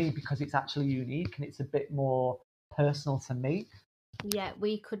come to me because it's actually unique and it's a bit more personal to me. Yeah,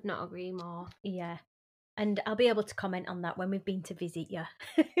 we could not agree more. Yeah. And I'll be able to comment on that when we've been to visit you.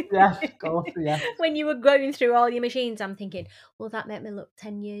 Yes, of course, yes, When you were going through all your machines, I'm thinking, will that make me look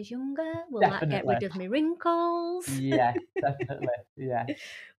 10 years younger? Will that get definitely, rid of my wrinkles? yes, definitely, yeah.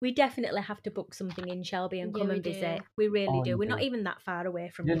 We definitely have to book something in Shelby and Yeah, come we and do. visit. We really Oh, do. you We're do. not even that far away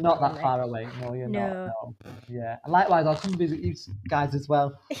from You're you, not that really. far away. No, you're not. No. No. Yeah. And likewise, I'll come visit you guys as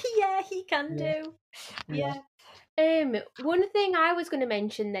well. Yeah, he can Yeah. do. Yeah. One thing I was going to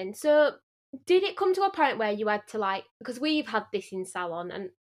mention then. So, did it come to a point where you had to because we've had this in salon,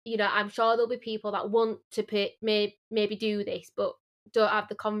 and I'm sure there'll be people that want to maybe do this, but don't have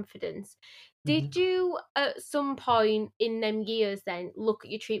the confidence. Did Mhm. you at some point in them years then look at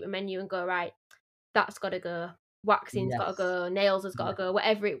your treatment menu and go, right, that's got to go, waxing's got to Yes. go, nails has got to Yeah. go,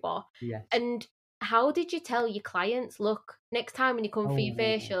 whatever it was? Yes. And how did you tell your clients, look, next time when you come for your Oh.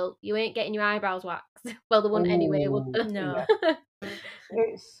 facial, you ain't getting your eyebrows waxed? Well, they wouldn't anyway, would Oh. they? No. Yeah.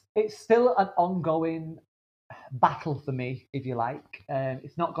 It's still an ongoing battle for me, if you like.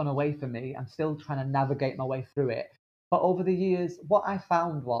 It's not gone away for me. I'm still trying to navigate my way through it. But over the years, what I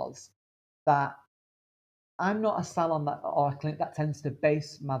found was that I'm not a salon or a clinic that tends to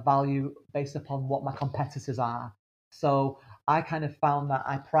base my value based upon what my competitors are. So I kind of found that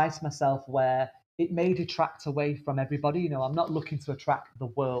I price myself where it may detract away from everybody. I'm not looking to attract the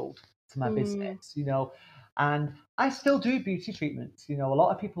world to my Mm, business. And I still do beauty treatments. A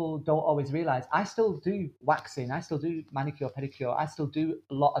lot of people don't always realize I still do waxing, I still do manicure, pedicure, I still do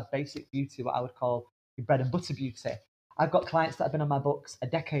a lot of basic beauty, what I would call your bread and butter beauty. I've got clients that have been on my books a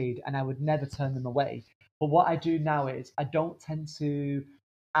decade and I would never turn them away. But what I do now is I don't tend to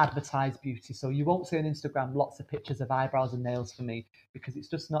advertise beauty. So you won't see on Instagram lots of pictures of eyebrows and nails for me because it's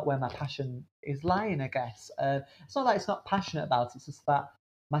just not where my passion is lying, I guess. It's not that it's not passionate about it, it's just that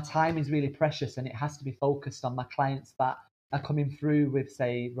my time is really precious and it has to be focused on my clients that are coming through with,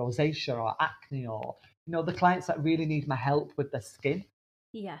 say, rosacea or acne or, the clients that really need my help with their skin.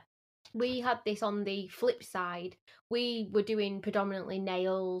 Yeah. we had this on the flip side. We were doing predominantly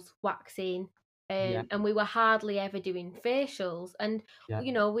nails, waxing, Yeah, and we were hardly ever doing facials. And yeah,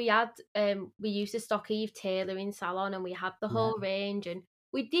 we used to stock Eve Taylor in salon, and we had the yeah, whole range, and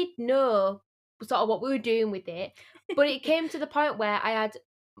we did know sort of what we were doing with it. But it came to the point where I had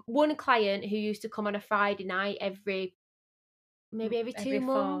one client who used to come on a Friday night maybe every Every 2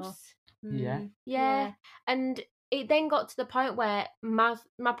 months. 4. yeah, Yeah. And it then got to the point where my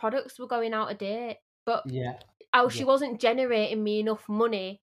products were going out of date, but yeah, she yeah, wasn't generating me enough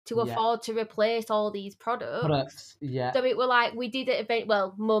money to yeah. afford to replace all these products. Products, yeah, So it were like we did it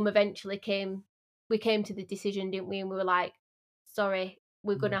well, Mum eventually we came to the decision, didn't we? And we were like, sorry,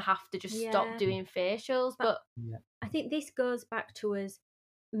 we're yeah, gonna have to just stop Yeah. doing facials. But yeah, I think this goes back to us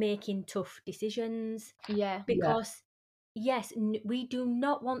making tough decisions yeah. yeah, because, yes, we do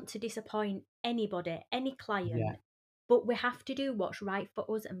not want to disappoint anybody, any yeah. client, but we have to do what's right for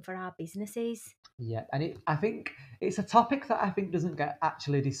us and for our businesses. Yeah, and I think it's a topic that I think doesn't get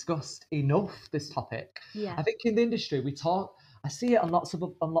actually discussed enough. This topic, Yeah. I think in the industry we talk. I see it on lots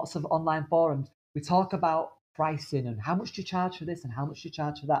of online forums. We talk about pricing and how much do you charge for this and how much do you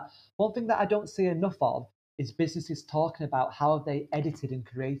charge for that. One thing that I don't see enough of is businesses talking about how have they edited and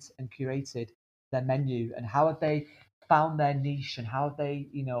curated their menu and how have they found their niche and how have they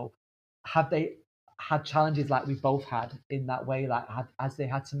have they had challenges like we both had in that way, as they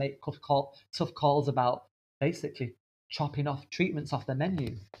had to make tough calls about basically chopping off treatments off the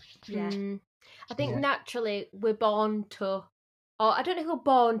menu. Yeah. I think Yeah, naturally we're born to, or I don't know if we're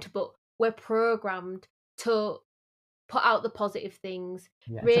born to, but we're programmed to put out the positive things,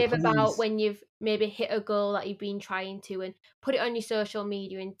 yeah, to rave about please. when you've maybe hit a goal that you've been trying to, and put it on your social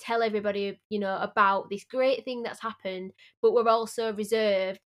media and tell everybody, about this great thing that's happened. But we're also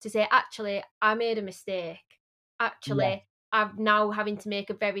reserved to say, actually, I made a mistake. Yeah, Actually, I'm now having to make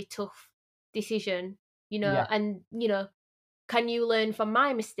a very tough decision. Yeah, and, can you learn from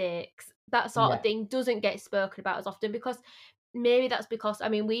my mistakes? That sort of yeah, thing doesn't get spoken about as often because maybe that's because, I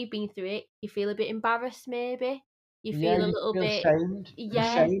mean, we've been through it. You feel a bit embarrassed, maybe. You yeah. feel a You little feel bit, shamed.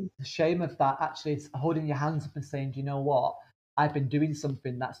 yeah, The shame of that actually is holding your hands up and saying, "Do you know what? I've been doing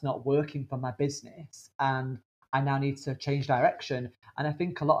something that's not working for my business, and I now need to change direction." And I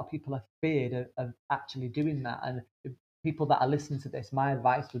think a lot of people are feared of actually doing that. And if people that are listening to this, my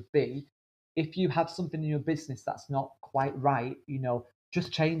advice would be, if you have something in your business that's not quite right,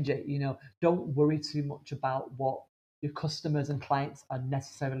 just change it. Don't worry too much about what your customers and clients are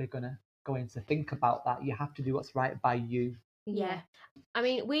necessarily going to think about that. You have to do what's right by you. yeah. Yeah. I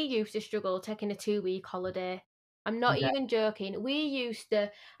mean, we used to struggle taking a 2 week holiday. I'm not Yeah, even joking. I used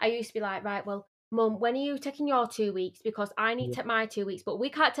to be like, right, well, Mum, when are you taking your 2 weeks? Because I need to yeah, take my 2 weeks, but we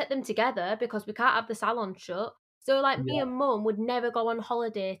can't take them together because we can't have the salon shut. So, like, me yeah. and Mum would never go on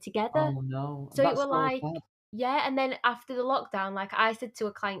holiday together. Oh no, So it that's were so like, sad. yeah, and then after the lockdown, like I said to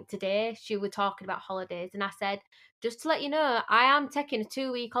a client today, she was talking about holidays, and I said, just to let you know, I am taking a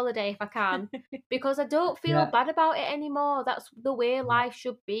 2 week holiday if I can, because I don't feel Yeah, bad about it anymore. That's the way yeah, life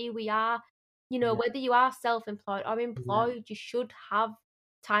should be. We are, yeah, whether you are self employed or yeah. employed, you should have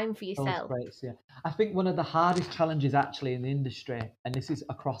time for Those yourself. breaks, yeah. I think one of the hardest challenges actually in the industry, and this is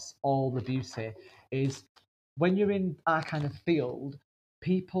across all the beauty, is when you're in our kind of field,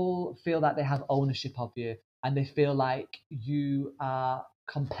 people feel that they have ownership of you and they feel like you are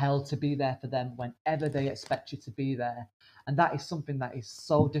compelled to be there for them whenever they expect you to be there. And that is something that is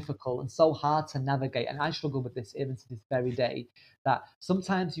so difficult and so hard to navigate. And I struggle with this even to this very day, that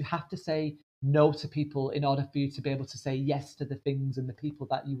sometimes you have to say no to people in order for you to be able to say yes to the things and the people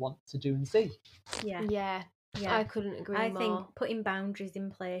that you want to do and see. Yeah. Yeah, Yeah. I couldn't agree I think more. putting boundaries in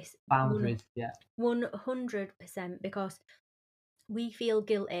place Boundaries, yeah. 100% because we feel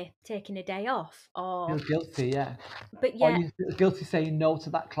guilty taking a day off Feel or guilty, yeah. but Or yet you feel guilty saying no to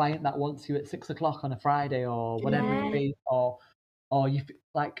that client that wants you at 6 o'clock on a Friday or whatever it yeah. be, or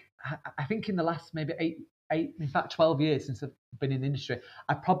like I think in the last maybe eight, in fact 12 years since I've been in the industry,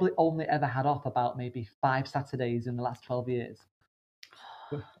 I probably only ever had off about maybe 5 Saturdays in the last 12 years.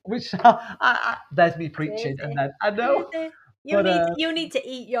 Which there's me preaching, and Crazy. then I know, Crazy. but You need to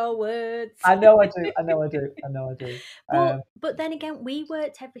eat your words. I know I do, I know I do, I know I do. But then again, we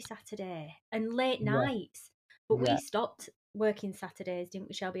worked every Saturday and late Yeah, nights. But we yeah. stopped working Saturdays, didn't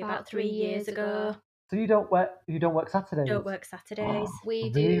we, Shelby? About About 3 years 3 years ago. ago. So you don't work Don't Saturdays? work Saturdays. We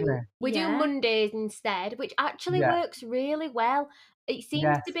do. Really? We do Yeah. Mondays instead, which actually Yeah. works really well. It seems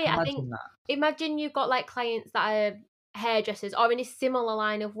Yes, to be, I I think, imagine that. imagine you've got like clients that are hairdressers or in a similar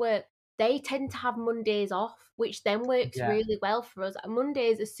line of work. They tend to have Mondays off, which then works Yeah. really well for us.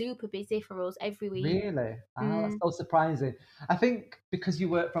 Mondays are super busy for us every week. Really? Oh, that's Mm, so surprising. I think because you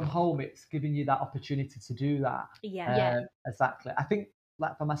work from home, it's giving you that opportunity to do that. Yeah. yeah, Exactly. I think,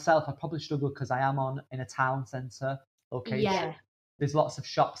 like for myself, I probably struggle because I am in a town centre yeah. location. Yeah. There's lots of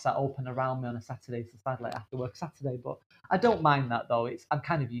shops that open around me on a Saturday, so sadly I have to work Saturday. But I don't mind that though. I'm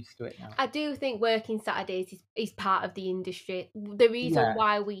kind of used to it now. I do think working Saturdays is part of the industry. The reason Yeah,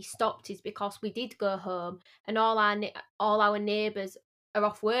 why we stopped is because we did go home and all our neighbours are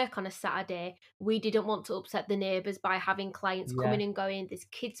off work on a Saturday. We didn't want to upset the neighbours by having clients yeah, coming and going. There's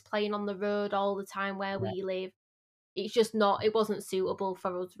kids playing on the road all the time where yeah, we live. It's just not. It wasn't suitable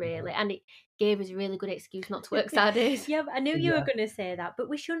for us yeah, really, and it gave us a really good excuse not to work Saturdays. Yeah, I knew you were yeah. going to say that, but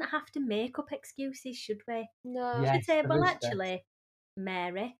we shouldn't have to make up excuses, should we? No. Should Yes, say, there well, is this. actually,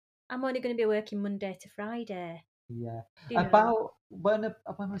 Mary, I'm only going to be working Monday to Friday. Yeah. You know, About when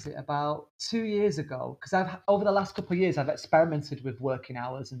was it? About 2 years ago, because I've over the last couple of years I've experimented with working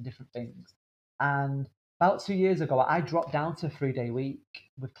hours and different things. And about 2 years ago, I dropped down to a 3-day week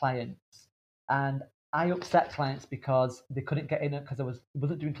with clients, and I upset clients because they couldn't get in it because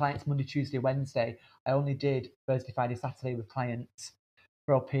wasn't doing clients Monday, Tuesday, Wednesday. I only did Thursday, Friday, Saturday with clients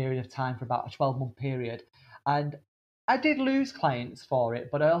for a period of time for about a 12-month period. And I did lose clients for it,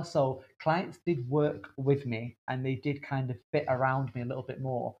 but I also clients did work with me and they did kind of fit around me a little bit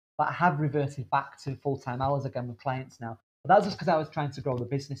more. But I have reverted back to full-time hours again with clients now. But that's just because I was trying to grow the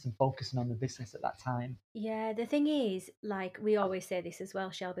business and focusing on the business at that time. yeah, the thing is, like we always say this as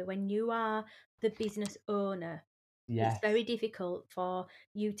well, Shelby, when you are the business owner, it's Yes. very difficult for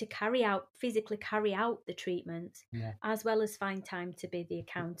you to physically carry out the treatments, Yeah. as well as find time to be the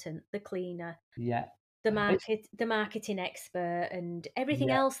accountant, the cleaner, Yeah. It's the marketing expert, and everything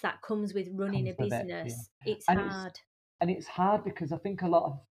yeah, else that comes with running a comes with it. Yeah. business. It's And it's hard. and it's hard because I think a lot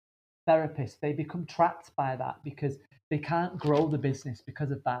of therapists, they become trapped by that because they can't grow the business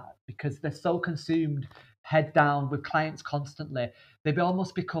because of that, because they're so consumed head down with clients constantly, they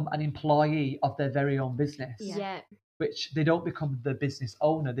almost become an employee of their very own business. Yeah. Which they don't become the business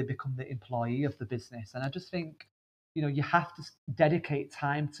owner, they become the employee of the business. And I just think, you have to dedicate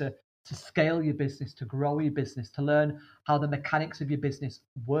time to scale your business, to grow your business, to learn how the mechanics of your business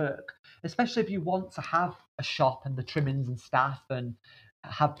work, especially if you want to have a shop and the trimmings and staff and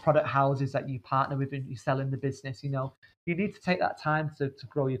have product houses that you partner with and you sell in the business. You need to take that time to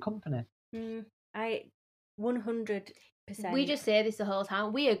grow your company. I 100%. We just say this the whole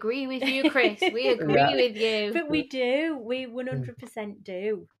time. We agree with you, Chris. We agree Yeah. with you. But we do. We 100%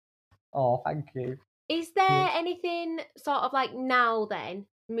 do. Oh, thank you. Is there anything sort of like now then,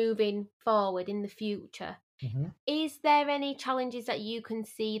 moving forward in the future, is there any challenges that you can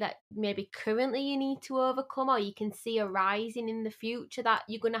see that maybe currently you need to overcome or you can see arising in the future that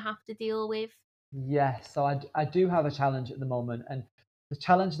you're going to have to deal with? Yes, so I do have a challenge at the moment, and the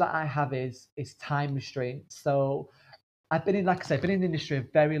challenge that I have is time restraint. So I've been in, like I said, been in the industry a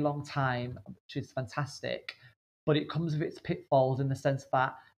very long time, which is fantastic, but it comes with its pitfalls in the sense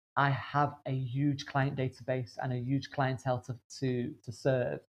that I have a huge client database and a huge clientele to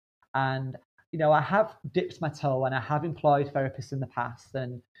serve. And, I have dipped my toe and I have employed therapists in the past.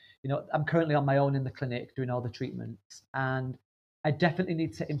 And, I'm currently on my own in the clinic doing all the treatments. And I definitely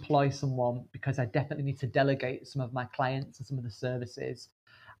need to employ someone because I definitely need to delegate some of my clients and some of the services.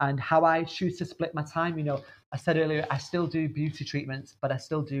 And how I choose to split my time, I said earlier, I still do beauty treatments, but I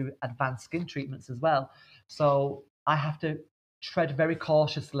still do advanced skin treatments as well. So I have to tread very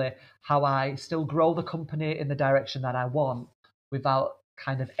cautiously how I still grow the company in the direction that I want without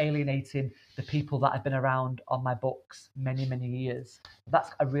kind of alienating the people that have been around on my books many, many years. That's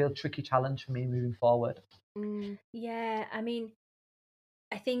a real tricky challenge for me moving forward. Yeah, I mean,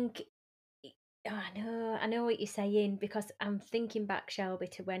 I think I know what you're saying because I'm thinking back, Shelby,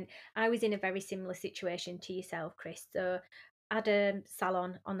 to when I was in a very similar situation to yourself, Chris. So I had a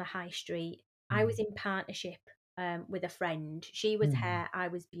salon on the high street. I was in partnership with a friend. She was hair, I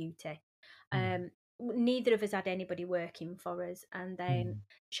was beauty. Neither of us had anybody working for us, and then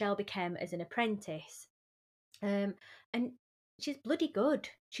Shelby came as an apprentice. And she's bloody good.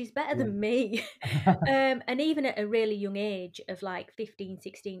 She's better than me. And even at a really young age of like 15,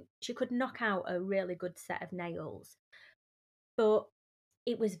 16, she could knock out a really good set of nails. But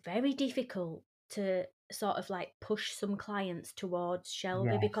it was very difficult to sort of like push some clients towards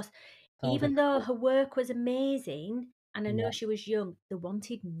Shelby Yes, because so even though difficult. her work was amazing and I know Yeah. she was young, they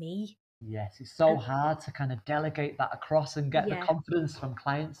wanted me. Yes, it's so And hard to kind of delegate that across and get the yeah, confidence from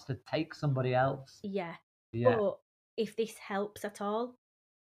clients to take somebody else. yeah. Yeah. But if this helps at all,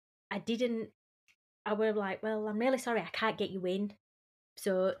 I didn't. I were like, well, I'm really sorry, I can't get you in.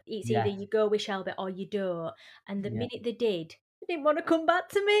 So it's either Yes. you go with Shelby or you don't. And the Yeah. minute they did, they didn't want to come back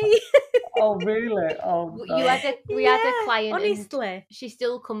to me. Oh, really? Oh, no. We had a Yeah, client, honestly. and she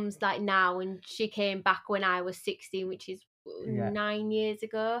still comes like now, and she came back when I was 16, which is Yeah. 9 years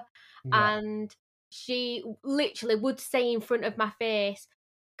ago, Yeah. and she literally would say in front of my face,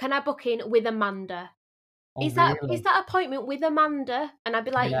 "Can I book in with Amanda? Oh, Is really? that appointment with Amanda?" And I'd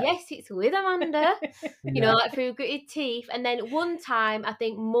be like, Yeah. "Yes, it's with Amanda." Yeah. Like through gritted teeth. And then one time, I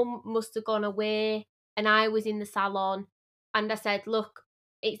think Mum must have gone away, and I was in the salon, and I said, "Look,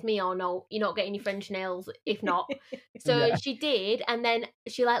 it's me or no. You're not getting your French nails. If not." So Yeah. she did, and then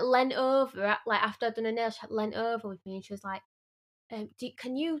she like leant over, like after I'd done her nails, she leant over with me, and she was like,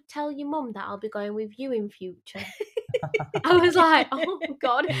 "Can you tell your mum that I'll be going with you in future?" I was like, "Oh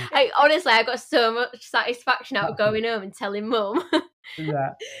God!" I got so much satisfaction out of going home and telling Mum.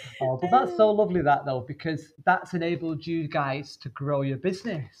 Yeah. Oh, but that's so lovely that though, because that's enabled you guys to grow your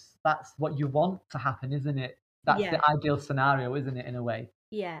business. That's what you want to happen, isn't it? That's the Yeah, ideal scenario, isn't it, in a way?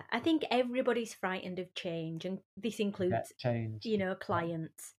 yeah. I think everybody's frightened of change, and this Yeah, includes, change. Yeah.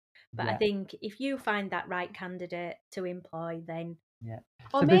 clients. But I Yeah. think if you find that right candidate to employ, then Yeah.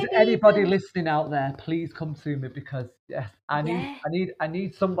 Or So if there's maybe anybody even, listening out there, please come to me because yes, yeah, I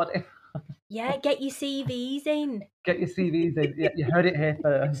need somebody. yeah, get your CVs in. Get your CVs in. Yeah, you heard it here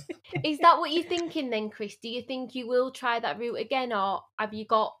first. is that what you're thinking then, Chris? Do you think you will try that route again, or have you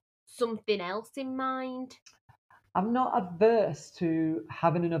got something else in mind? I'm not adverse to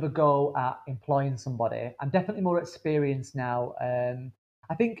having another go at employing somebody. I'm definitely more experienced now.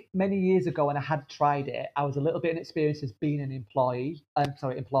 I think many years ago when I had tried it, I was a little bit inexperienced as being an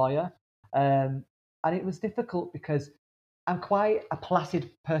employer. Um, and it was difficult because I'm quite a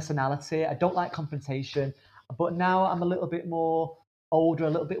placid personality. I don't like confrontation, but now I'm a little bit more older, a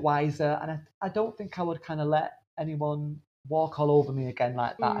little bit wiser, and I don't think I would kind of let anyone walk all over me again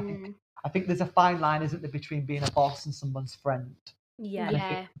like that. I think there's a fine line, isn't there, between being a boss and someone's friend. Yeah. And I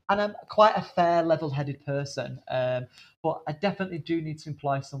Yeah. think, and I'm quite a fair, level-headed person, but I definitely do need to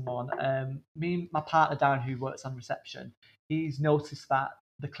employ someone. My partner Darren, who works on reception, he's noticed that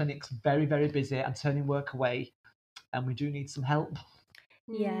the clinic's very, very busy and turning work away, and we do need some help.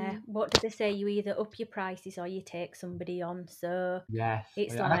 Yeah. What do they say? You either up your prices or you take somebody on. So Yes,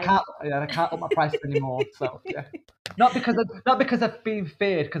 it's yeah, like, and I can't up my prices anymore. So yeah, not because of being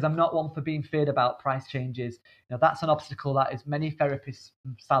feared, because I'm not one for being feared about price changes. You know, that's an obstacle that is many therapists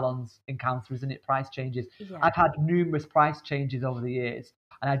salons encounter, isn't it? Price changes. yeah, I've had numerous price changes over the years,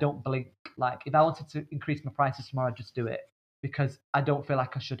 and I don't blink. Like if I wanted to increase my prices tomorrow, I'd just do it because I don't feel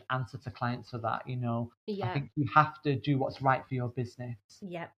like I should answer to clients for that. You know, I Yeah. think you have to do what's right for your business.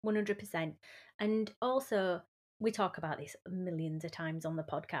 yeah, 100%. And also, we talk about this millions of times on the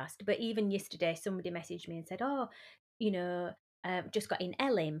podcast, but even yesterday, somebody messaged me and said, "Oh, you know, just got in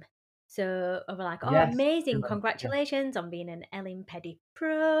Elim." So I was like, "Oh, Yes, amazing! yeah. Congratulations on being an Elim Pedi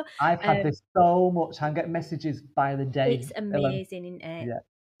Pro." I've had Um, this so much. I get messages by the day. it's Ellen. amazing, isn't it? Yeah,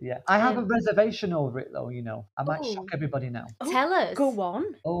 yeah. I have a Um, reservation over it though. You know, I might shock Oh, everybody now. tell us. go on.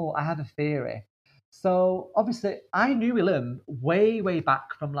 Oh, I have a theory. So obviously, I knew Ilum way, way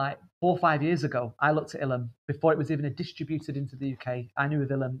back from like 4 or 5 years ago. I looked at Ilum before it was even distributed into the UK. I knew of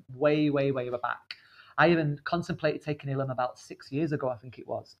Ilum way, way, way back. I even contemplated taking Ilum about 6 years ago, I think it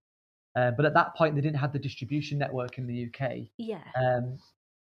was. But at that point, they didn't have the distribution network in the UK. Yeah,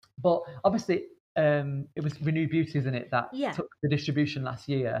 But obviously, it was Renew Beauty, isn't it, that yeah, took the distribution last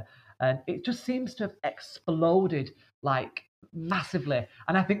year, and it just seems to have exploded like massively.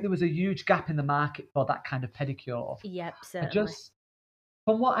 And I think there was a huge gap in the market for that kind of pedicure. yep, I certainly. just,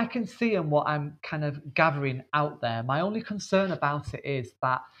 from what I can see and what I'm kind of gathering out there, my only concern about it is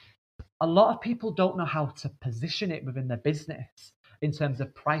that a lot of people don't know how to position it within their business in terms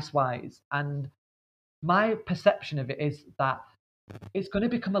of price wise. And my perception of it is that it's going to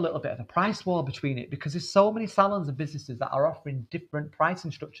become a little bit of a price war between it because there's so many salons and businesses that are offering different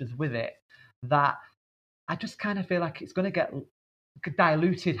pricing structures with it that I just kind of feel like it's going to get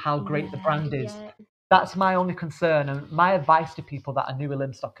diluted how great the Yeah, brand is. Yeah. That's my only concern. And my advice to people that are new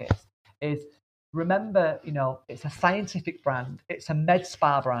limb stockists is remember, you know, it's a scientific brand, it's a med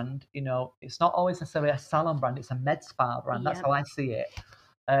spa brand, you know, it's not always necessarily a salon brand, it's a med spa brand. That's yep, how I see it.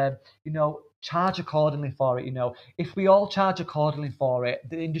 You know, charge accordingly for it. You know, if we all charge accordingly for it,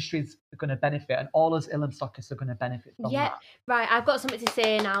 the industry's going to benefit, and all us Ilum stockists are going to benefit from Yeah. that. Right. I've got something to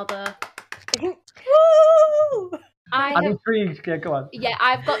say now, though. woo! I I'm have. intrigued. Yeah, go on. Yeah.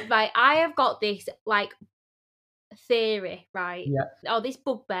 I've got. Right. I have got this like theory. Right. Yeah, Oh, this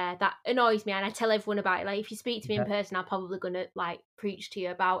bugbear that annoys me, and I tell everyone about it. Like, if you speak to me in yeah, person, I'm probably gonna like preach to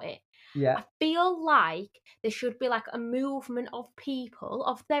you about it. yeah, I feel like there should be like a movement of people,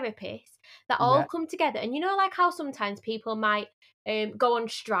 of therapists that all yeah, come together. And you know, like how sometimes people might go on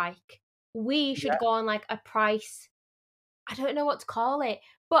strike. We should yeah. go on like a price. I don't know what to call it,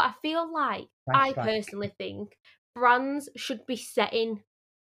 but I feel like Price I strike. personally think brands should be setting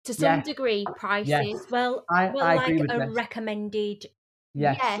to some Yes, degree yes. prices. Well, I agree like with a this. recommended,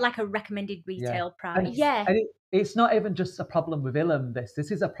 Yes, Yeah, like a recommended yeah. retail And price. yeah, and it's not even just a problem with Ilum.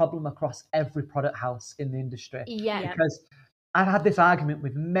 This is a problem across every product house in the industry yeah, Yeah, because I've had this argument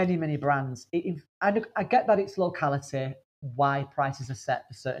with many, many brands. I get that it's locality, why prices are set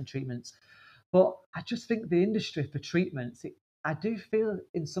for certain treatments, but I just think the industry for treatments, I do feel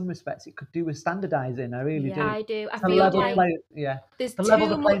in some respects it could do with standardising. I really Yeah. do. I do. I To feel level Yeah. like play, yeah, there's to level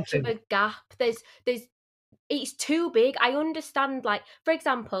too the playing much of field. a gap. There's it's too big. I understand, like, for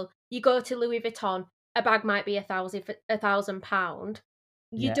example, you go to Louis Vuitton, a bag might be £1,000.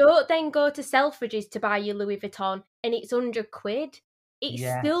 You Yeah, don't then go to Selfridges to buy your Louis Vuitton and it's £100. It's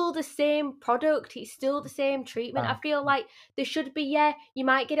yeah, still the same product, it's still the same treatment. I bag, feel like there should be, yeah, you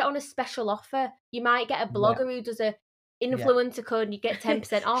might get it on a special offer. You might get a yeah, blogger who does a yeah. influencer code and you get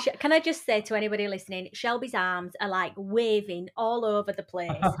 10% off. Can I just say to anybody listening, Shelby's arms are like waving all over the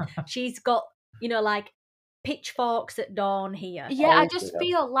place. She's got, like pitchforks at dawn here. Yeah, I Oh, just yeah,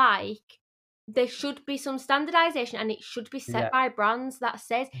 feel like there should be some standardization and it should be set yeah, by brands that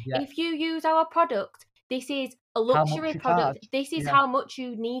says yeah. if you use our product, this is a How much luxury you product, charge? this is Yeah, how much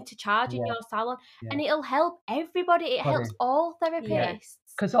you need to charge in yeah, your salon, yeah. and it'll help everybody. It Got helps it. all Yeah. Yeah. therapists.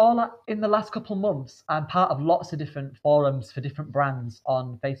 Because in the last couple of months, I'm part of lots of different forums for different brands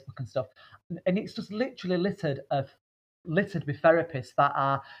on Facebook and stuff, and it's just literally littered with therapists that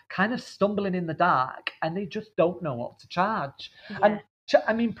are kind of stumbling in the dark and they just don't know what to charge. Yeah.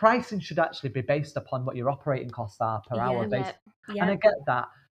 I mean, pricing should actually be based upon what your operating costs are per hour, Yeah. Yeah, and Yeah. I get that.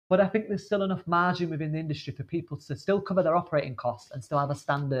 But I think there's still enough margin within the industry for people to still cover their operating costs and still have a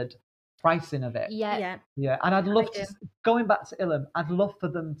standard pricing of it. Yeah. Yeah, and I'd love do. to, going back to Ilham, I'd love for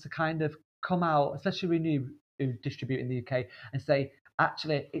them to kind of come out, especially Renew, who distribute in the UK, and say,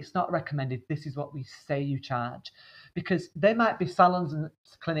 actually, it's not recommended. This is what we say you charge. Because there might be salons and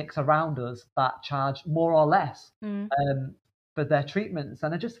clinics around us that charge more or less for their treatments.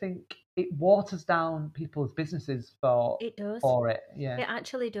 And I just think it waters down people's businesses It does. for it. Yeah. It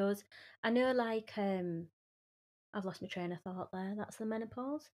actually does. I know, like, I've lost my train of thought there. That's the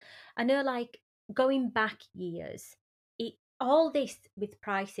menopause. I know, like, going back years, all this with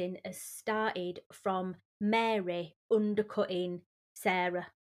pricing has started from Mary undercutting Sarah.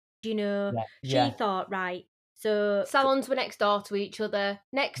 Do you know? Yeah. She Yeah. thought, right, so Salons were next door to each other.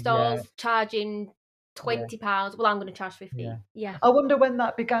 Next Yeah. door's charging £20. Well, I'm going to charge 50. yeah, I wonder when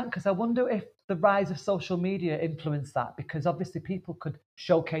that began, because I wonder if the rise of social media influenced that, because obviously people could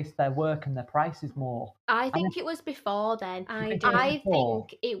showcase their work and their prices more. I think it was before then. I think do. it was I before?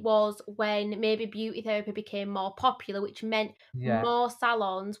 think it was when maybe beauty therapy became more popular, which meant Yeah. more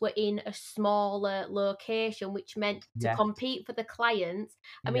salons were in a smaller location, which meant to Yes. compete for the clients.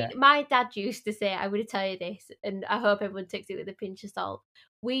 I mean, Yeah. my dad used to say, I'm going to tell you this, and I hope everyone takes it with a pinch of salt.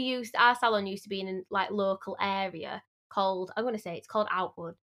 Our salon used to be in a like local area called, I'm going to say it's called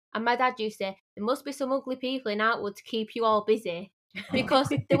Outwood. And my dad used to say, there must be some ugly people in Outwood to keep you all busy. Because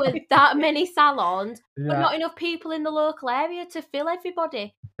there were that many salons, but Yeah. not enough people in the local area to fill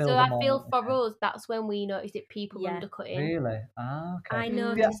everybody. Fill So them I feel all, for okay. us, that's when we noticed it, people Yeah. undercutting. Really? Ah, okay. I Mm.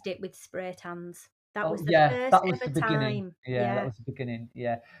 noticed it with spray tans. That Oh, was the yeah, first that was ever the beginning. time. Yeah, that was the beginning.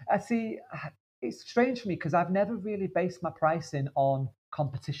 Yeah. I see. It's strange for me because I've never really based my pricing on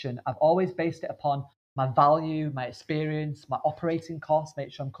competition. I've always based it upon my value, my experience, my operating costs,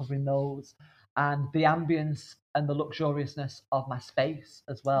 make sure I'm covering those, and the ambience and the luxuriousness of my space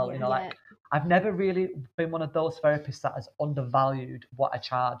as well. You know, Yeah. like I've never really been one of those therapists that has undervalued what I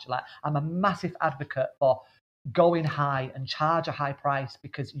charge. Like I'm a massive advocate for going high and charge a high price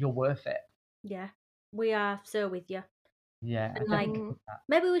because you're worth it. Yeah, we are so with you. Yeah, I And like, definitely think that.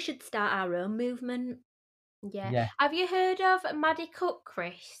 maybe we should start our own movement. Yeah. Yeah. Have you heard of Maddie Cook,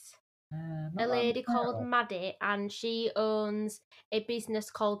 Chris? Not A that I'm lady aware called of. Maddie, and she owns a business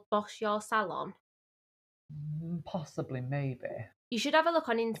called Boss Your Salon. Possibly, maybe. You should have a look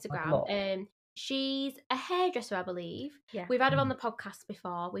on I'd Instagram. look. She's a hairdresser, I believe. Yeah. We've had her on the podcast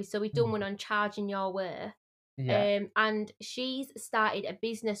before. We've done one on charging your worth. Yeah. And she's started a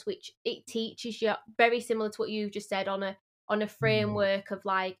business which it teaches you very similar to what you just said on a framework of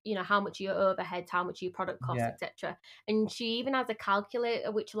like, you know, how much are your overheads, how much are your product costs, Yeah. etc. And she even has a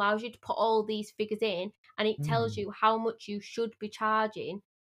calculator which allows you to put all these figures in, and it tells you how much you should be charging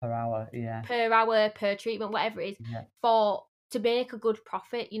Per hour. Yeah. per hour, per treatment, whatever it is, Yeah. to make a good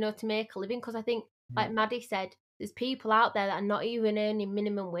profit, you know, to make a living. Because I think, Yeah. like Maddie said, there's people out there that are not even earning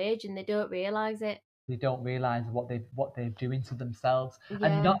minimum wage and they don't realise it. They don't realize what they're doing to themselves, Yeah.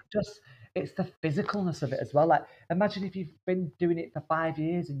 and not just it's the physicalness of it as well. Like imagine if you've been doing it for 5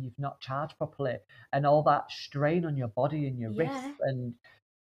 years and you've not charged properly, and all that strain on your body and your wrists Yeah. and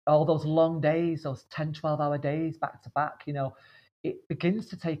all those long days, those 10-12 hour days back to back, you know, it begins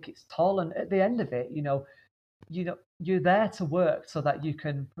to take its toll. And at the end of it, you're there to work so that you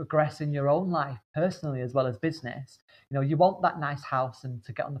can progress in your own life personally as well as business. You know, you want that nice house and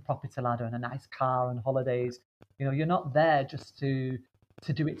to get on the property ladder and a nice car and holidays. You know, you're not there just to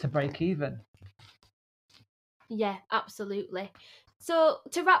do it to break even. Yeah, absolutely. So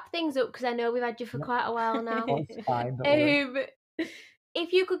to wrap things up, because I know we've had you for quite a while now. It's fine, don't worry.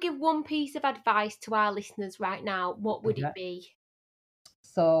 If you could give one piece of advice to our listeners right now, what would Yeah. it be?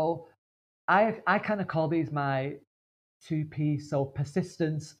 So I kind of call these my 2Ps, so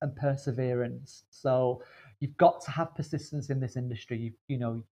persistence and perseverance. So you've got to have persistence in this industry. You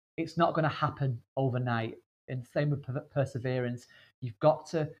know, it's not going to happen overnight. And same with perseverance. You've got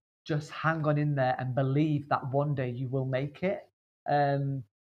to just hang on in there and believe that one day you will make it.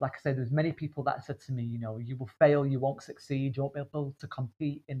 Like I said, there's many people that said to me, you know, you will fail, you won't succeed, you won't be able to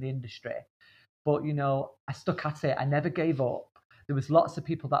compete in the industry. But you know, I stuck at it. I never gave up. There was lots of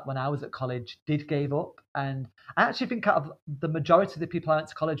people that when I was at college did gave up, and I actually think out of the majority of the people I went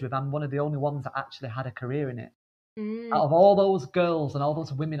to college with, I'm one of the only ones that actually had a career in it. Out of all those girls and all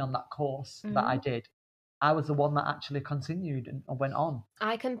those women on that course that I did, I was the one that actually continued and went on.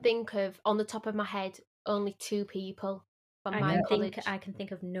 I can think of, on the top of my head, only 2 people from my college. I can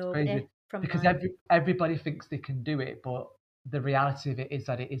think of Crazy. nobody from Because mine. everybody thinks they can do it, but the reality of it is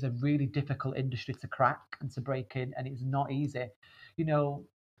that it is a really difficult industry to crack and to break in, and it's not easy, you know.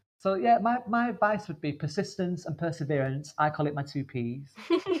 So yeah, my advice would be persistence and perseverance. I call it my 2Ps.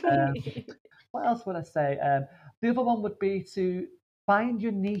 What else would I say? The other one would be to find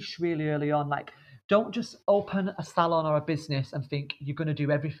your niche really early on. Like, don't just open a salon or a business and think you're going to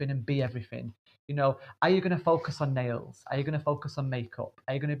do everything and be everything. You know, are you going to focus on nails? Are you going to focus on makeup?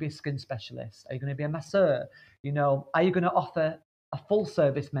 Are you going to be a skin specialist? Are you going to be a masseur? You know, are you going to offer a full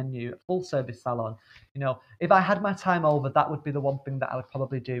service menu, a full service salon? You know, if I had my time over, that would be the one thing that I would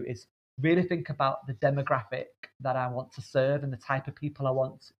probably do, is really think about the demographic that I want to serve and the type of people I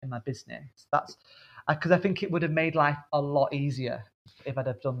want in my business. That's because I think it would have made life a lot easier if I'd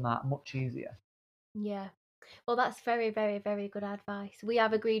have done that, much easier. Yeah. Well, that's very, very, very good advice. We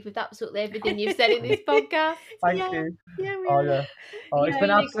have agreed with absolutely everything you've said in this podcast. Thank Yeah. you. Yeah, we Oh are. yeah. Oh, it's You've been been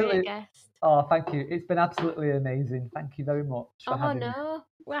a absolutely. great guest. Oh, thank you. It's been absolutely amazing. Thank you very much for Oh having me. no.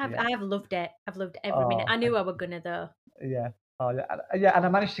 Well, Yeah. I've loved it. I've loved every minute. Oh, I knew I were gonna though. yeah. Oh yeah. Yeah, and I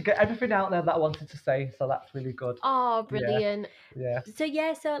managed to get everything out there that I wanted to say, so that's really good. Oh, brilliant. Yeah.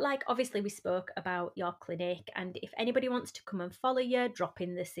 So like obviously we spoke about your clinic, and if anybody wants to come and follow you, drop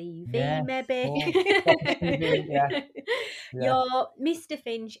in the CV Yes, maybe. cool. Drop the CV, yeah. You're Mr.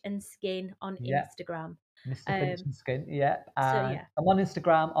 Finch and Skin on Yeah. Instagram. Mr. Finch and Skin, yeah. So, And yeah. I'm on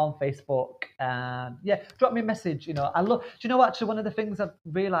Instagram, on Facebook, and yeah, drop me a message. You know, I love. Do you know, actually, one of the things I've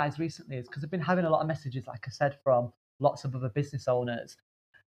realised recently is, because I've been having a lot of messages, like I said, from lots of other business owners.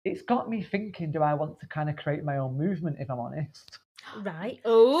 It's got me thinking: do I want to kind of create my own movement? If I'm honest, Right.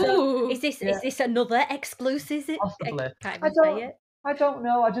 Oh, So is Yeah. this another exclusive? Possibly. I can't I even say don't. it. I don't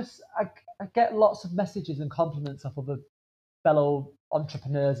know. I get lots of messages and compliments off other fellow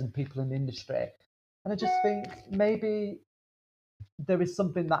entrepreneurs and people in the industry, and I just think maybe there is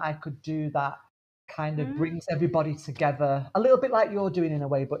something that I could do that kind of brings everybody together, a little bit like you're doing in a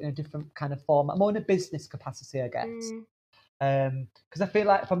way, but in a different kind of format, more in a business capacity, I guess. Because I feel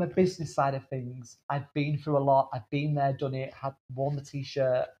like from a business side of things, I've been through a lot. I've been there, done it, had worn the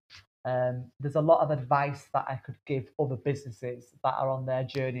t-shirt. There's a lot of advice that I could give other businesses that are on their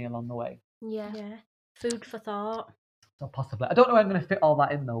journey along the way. yeah. Yeah. Food for thought. So possibly, I don't know where I'm going to fit all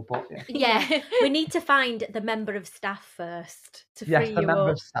that in though, but yeah. Yeah. We need to find the member of staff first to Yes, free the you member up.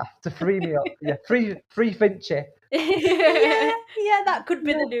 of staff to free me up. Yeah, free Finchy. Yeah, that could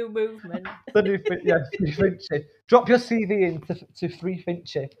be the new movement. The new free Finchy. Drop your CV in to free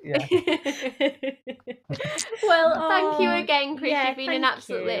Finchy. Yeah. Well, thank you Oh, again, Chris. yeah, You've been an thank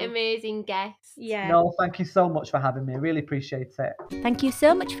absolutely you. amazing guest. Yeah. No, thank you so much for having me. Really appreciate it. Thank you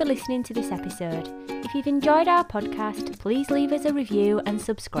so much for listening to this episode. If you've enjoyed our podcast, please leave us a review and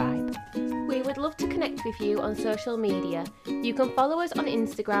subscribe. We would love to connect with you on social media. You can follow us on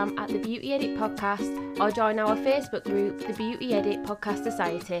Instagram at the Beauty Edit Podcast, or join our Facebook group, the Beauty Edit Podcast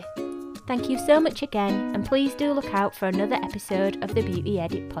Society. Thank you so much again, and please do look out for another episode of the Beauty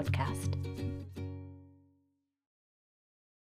Edit Podcast.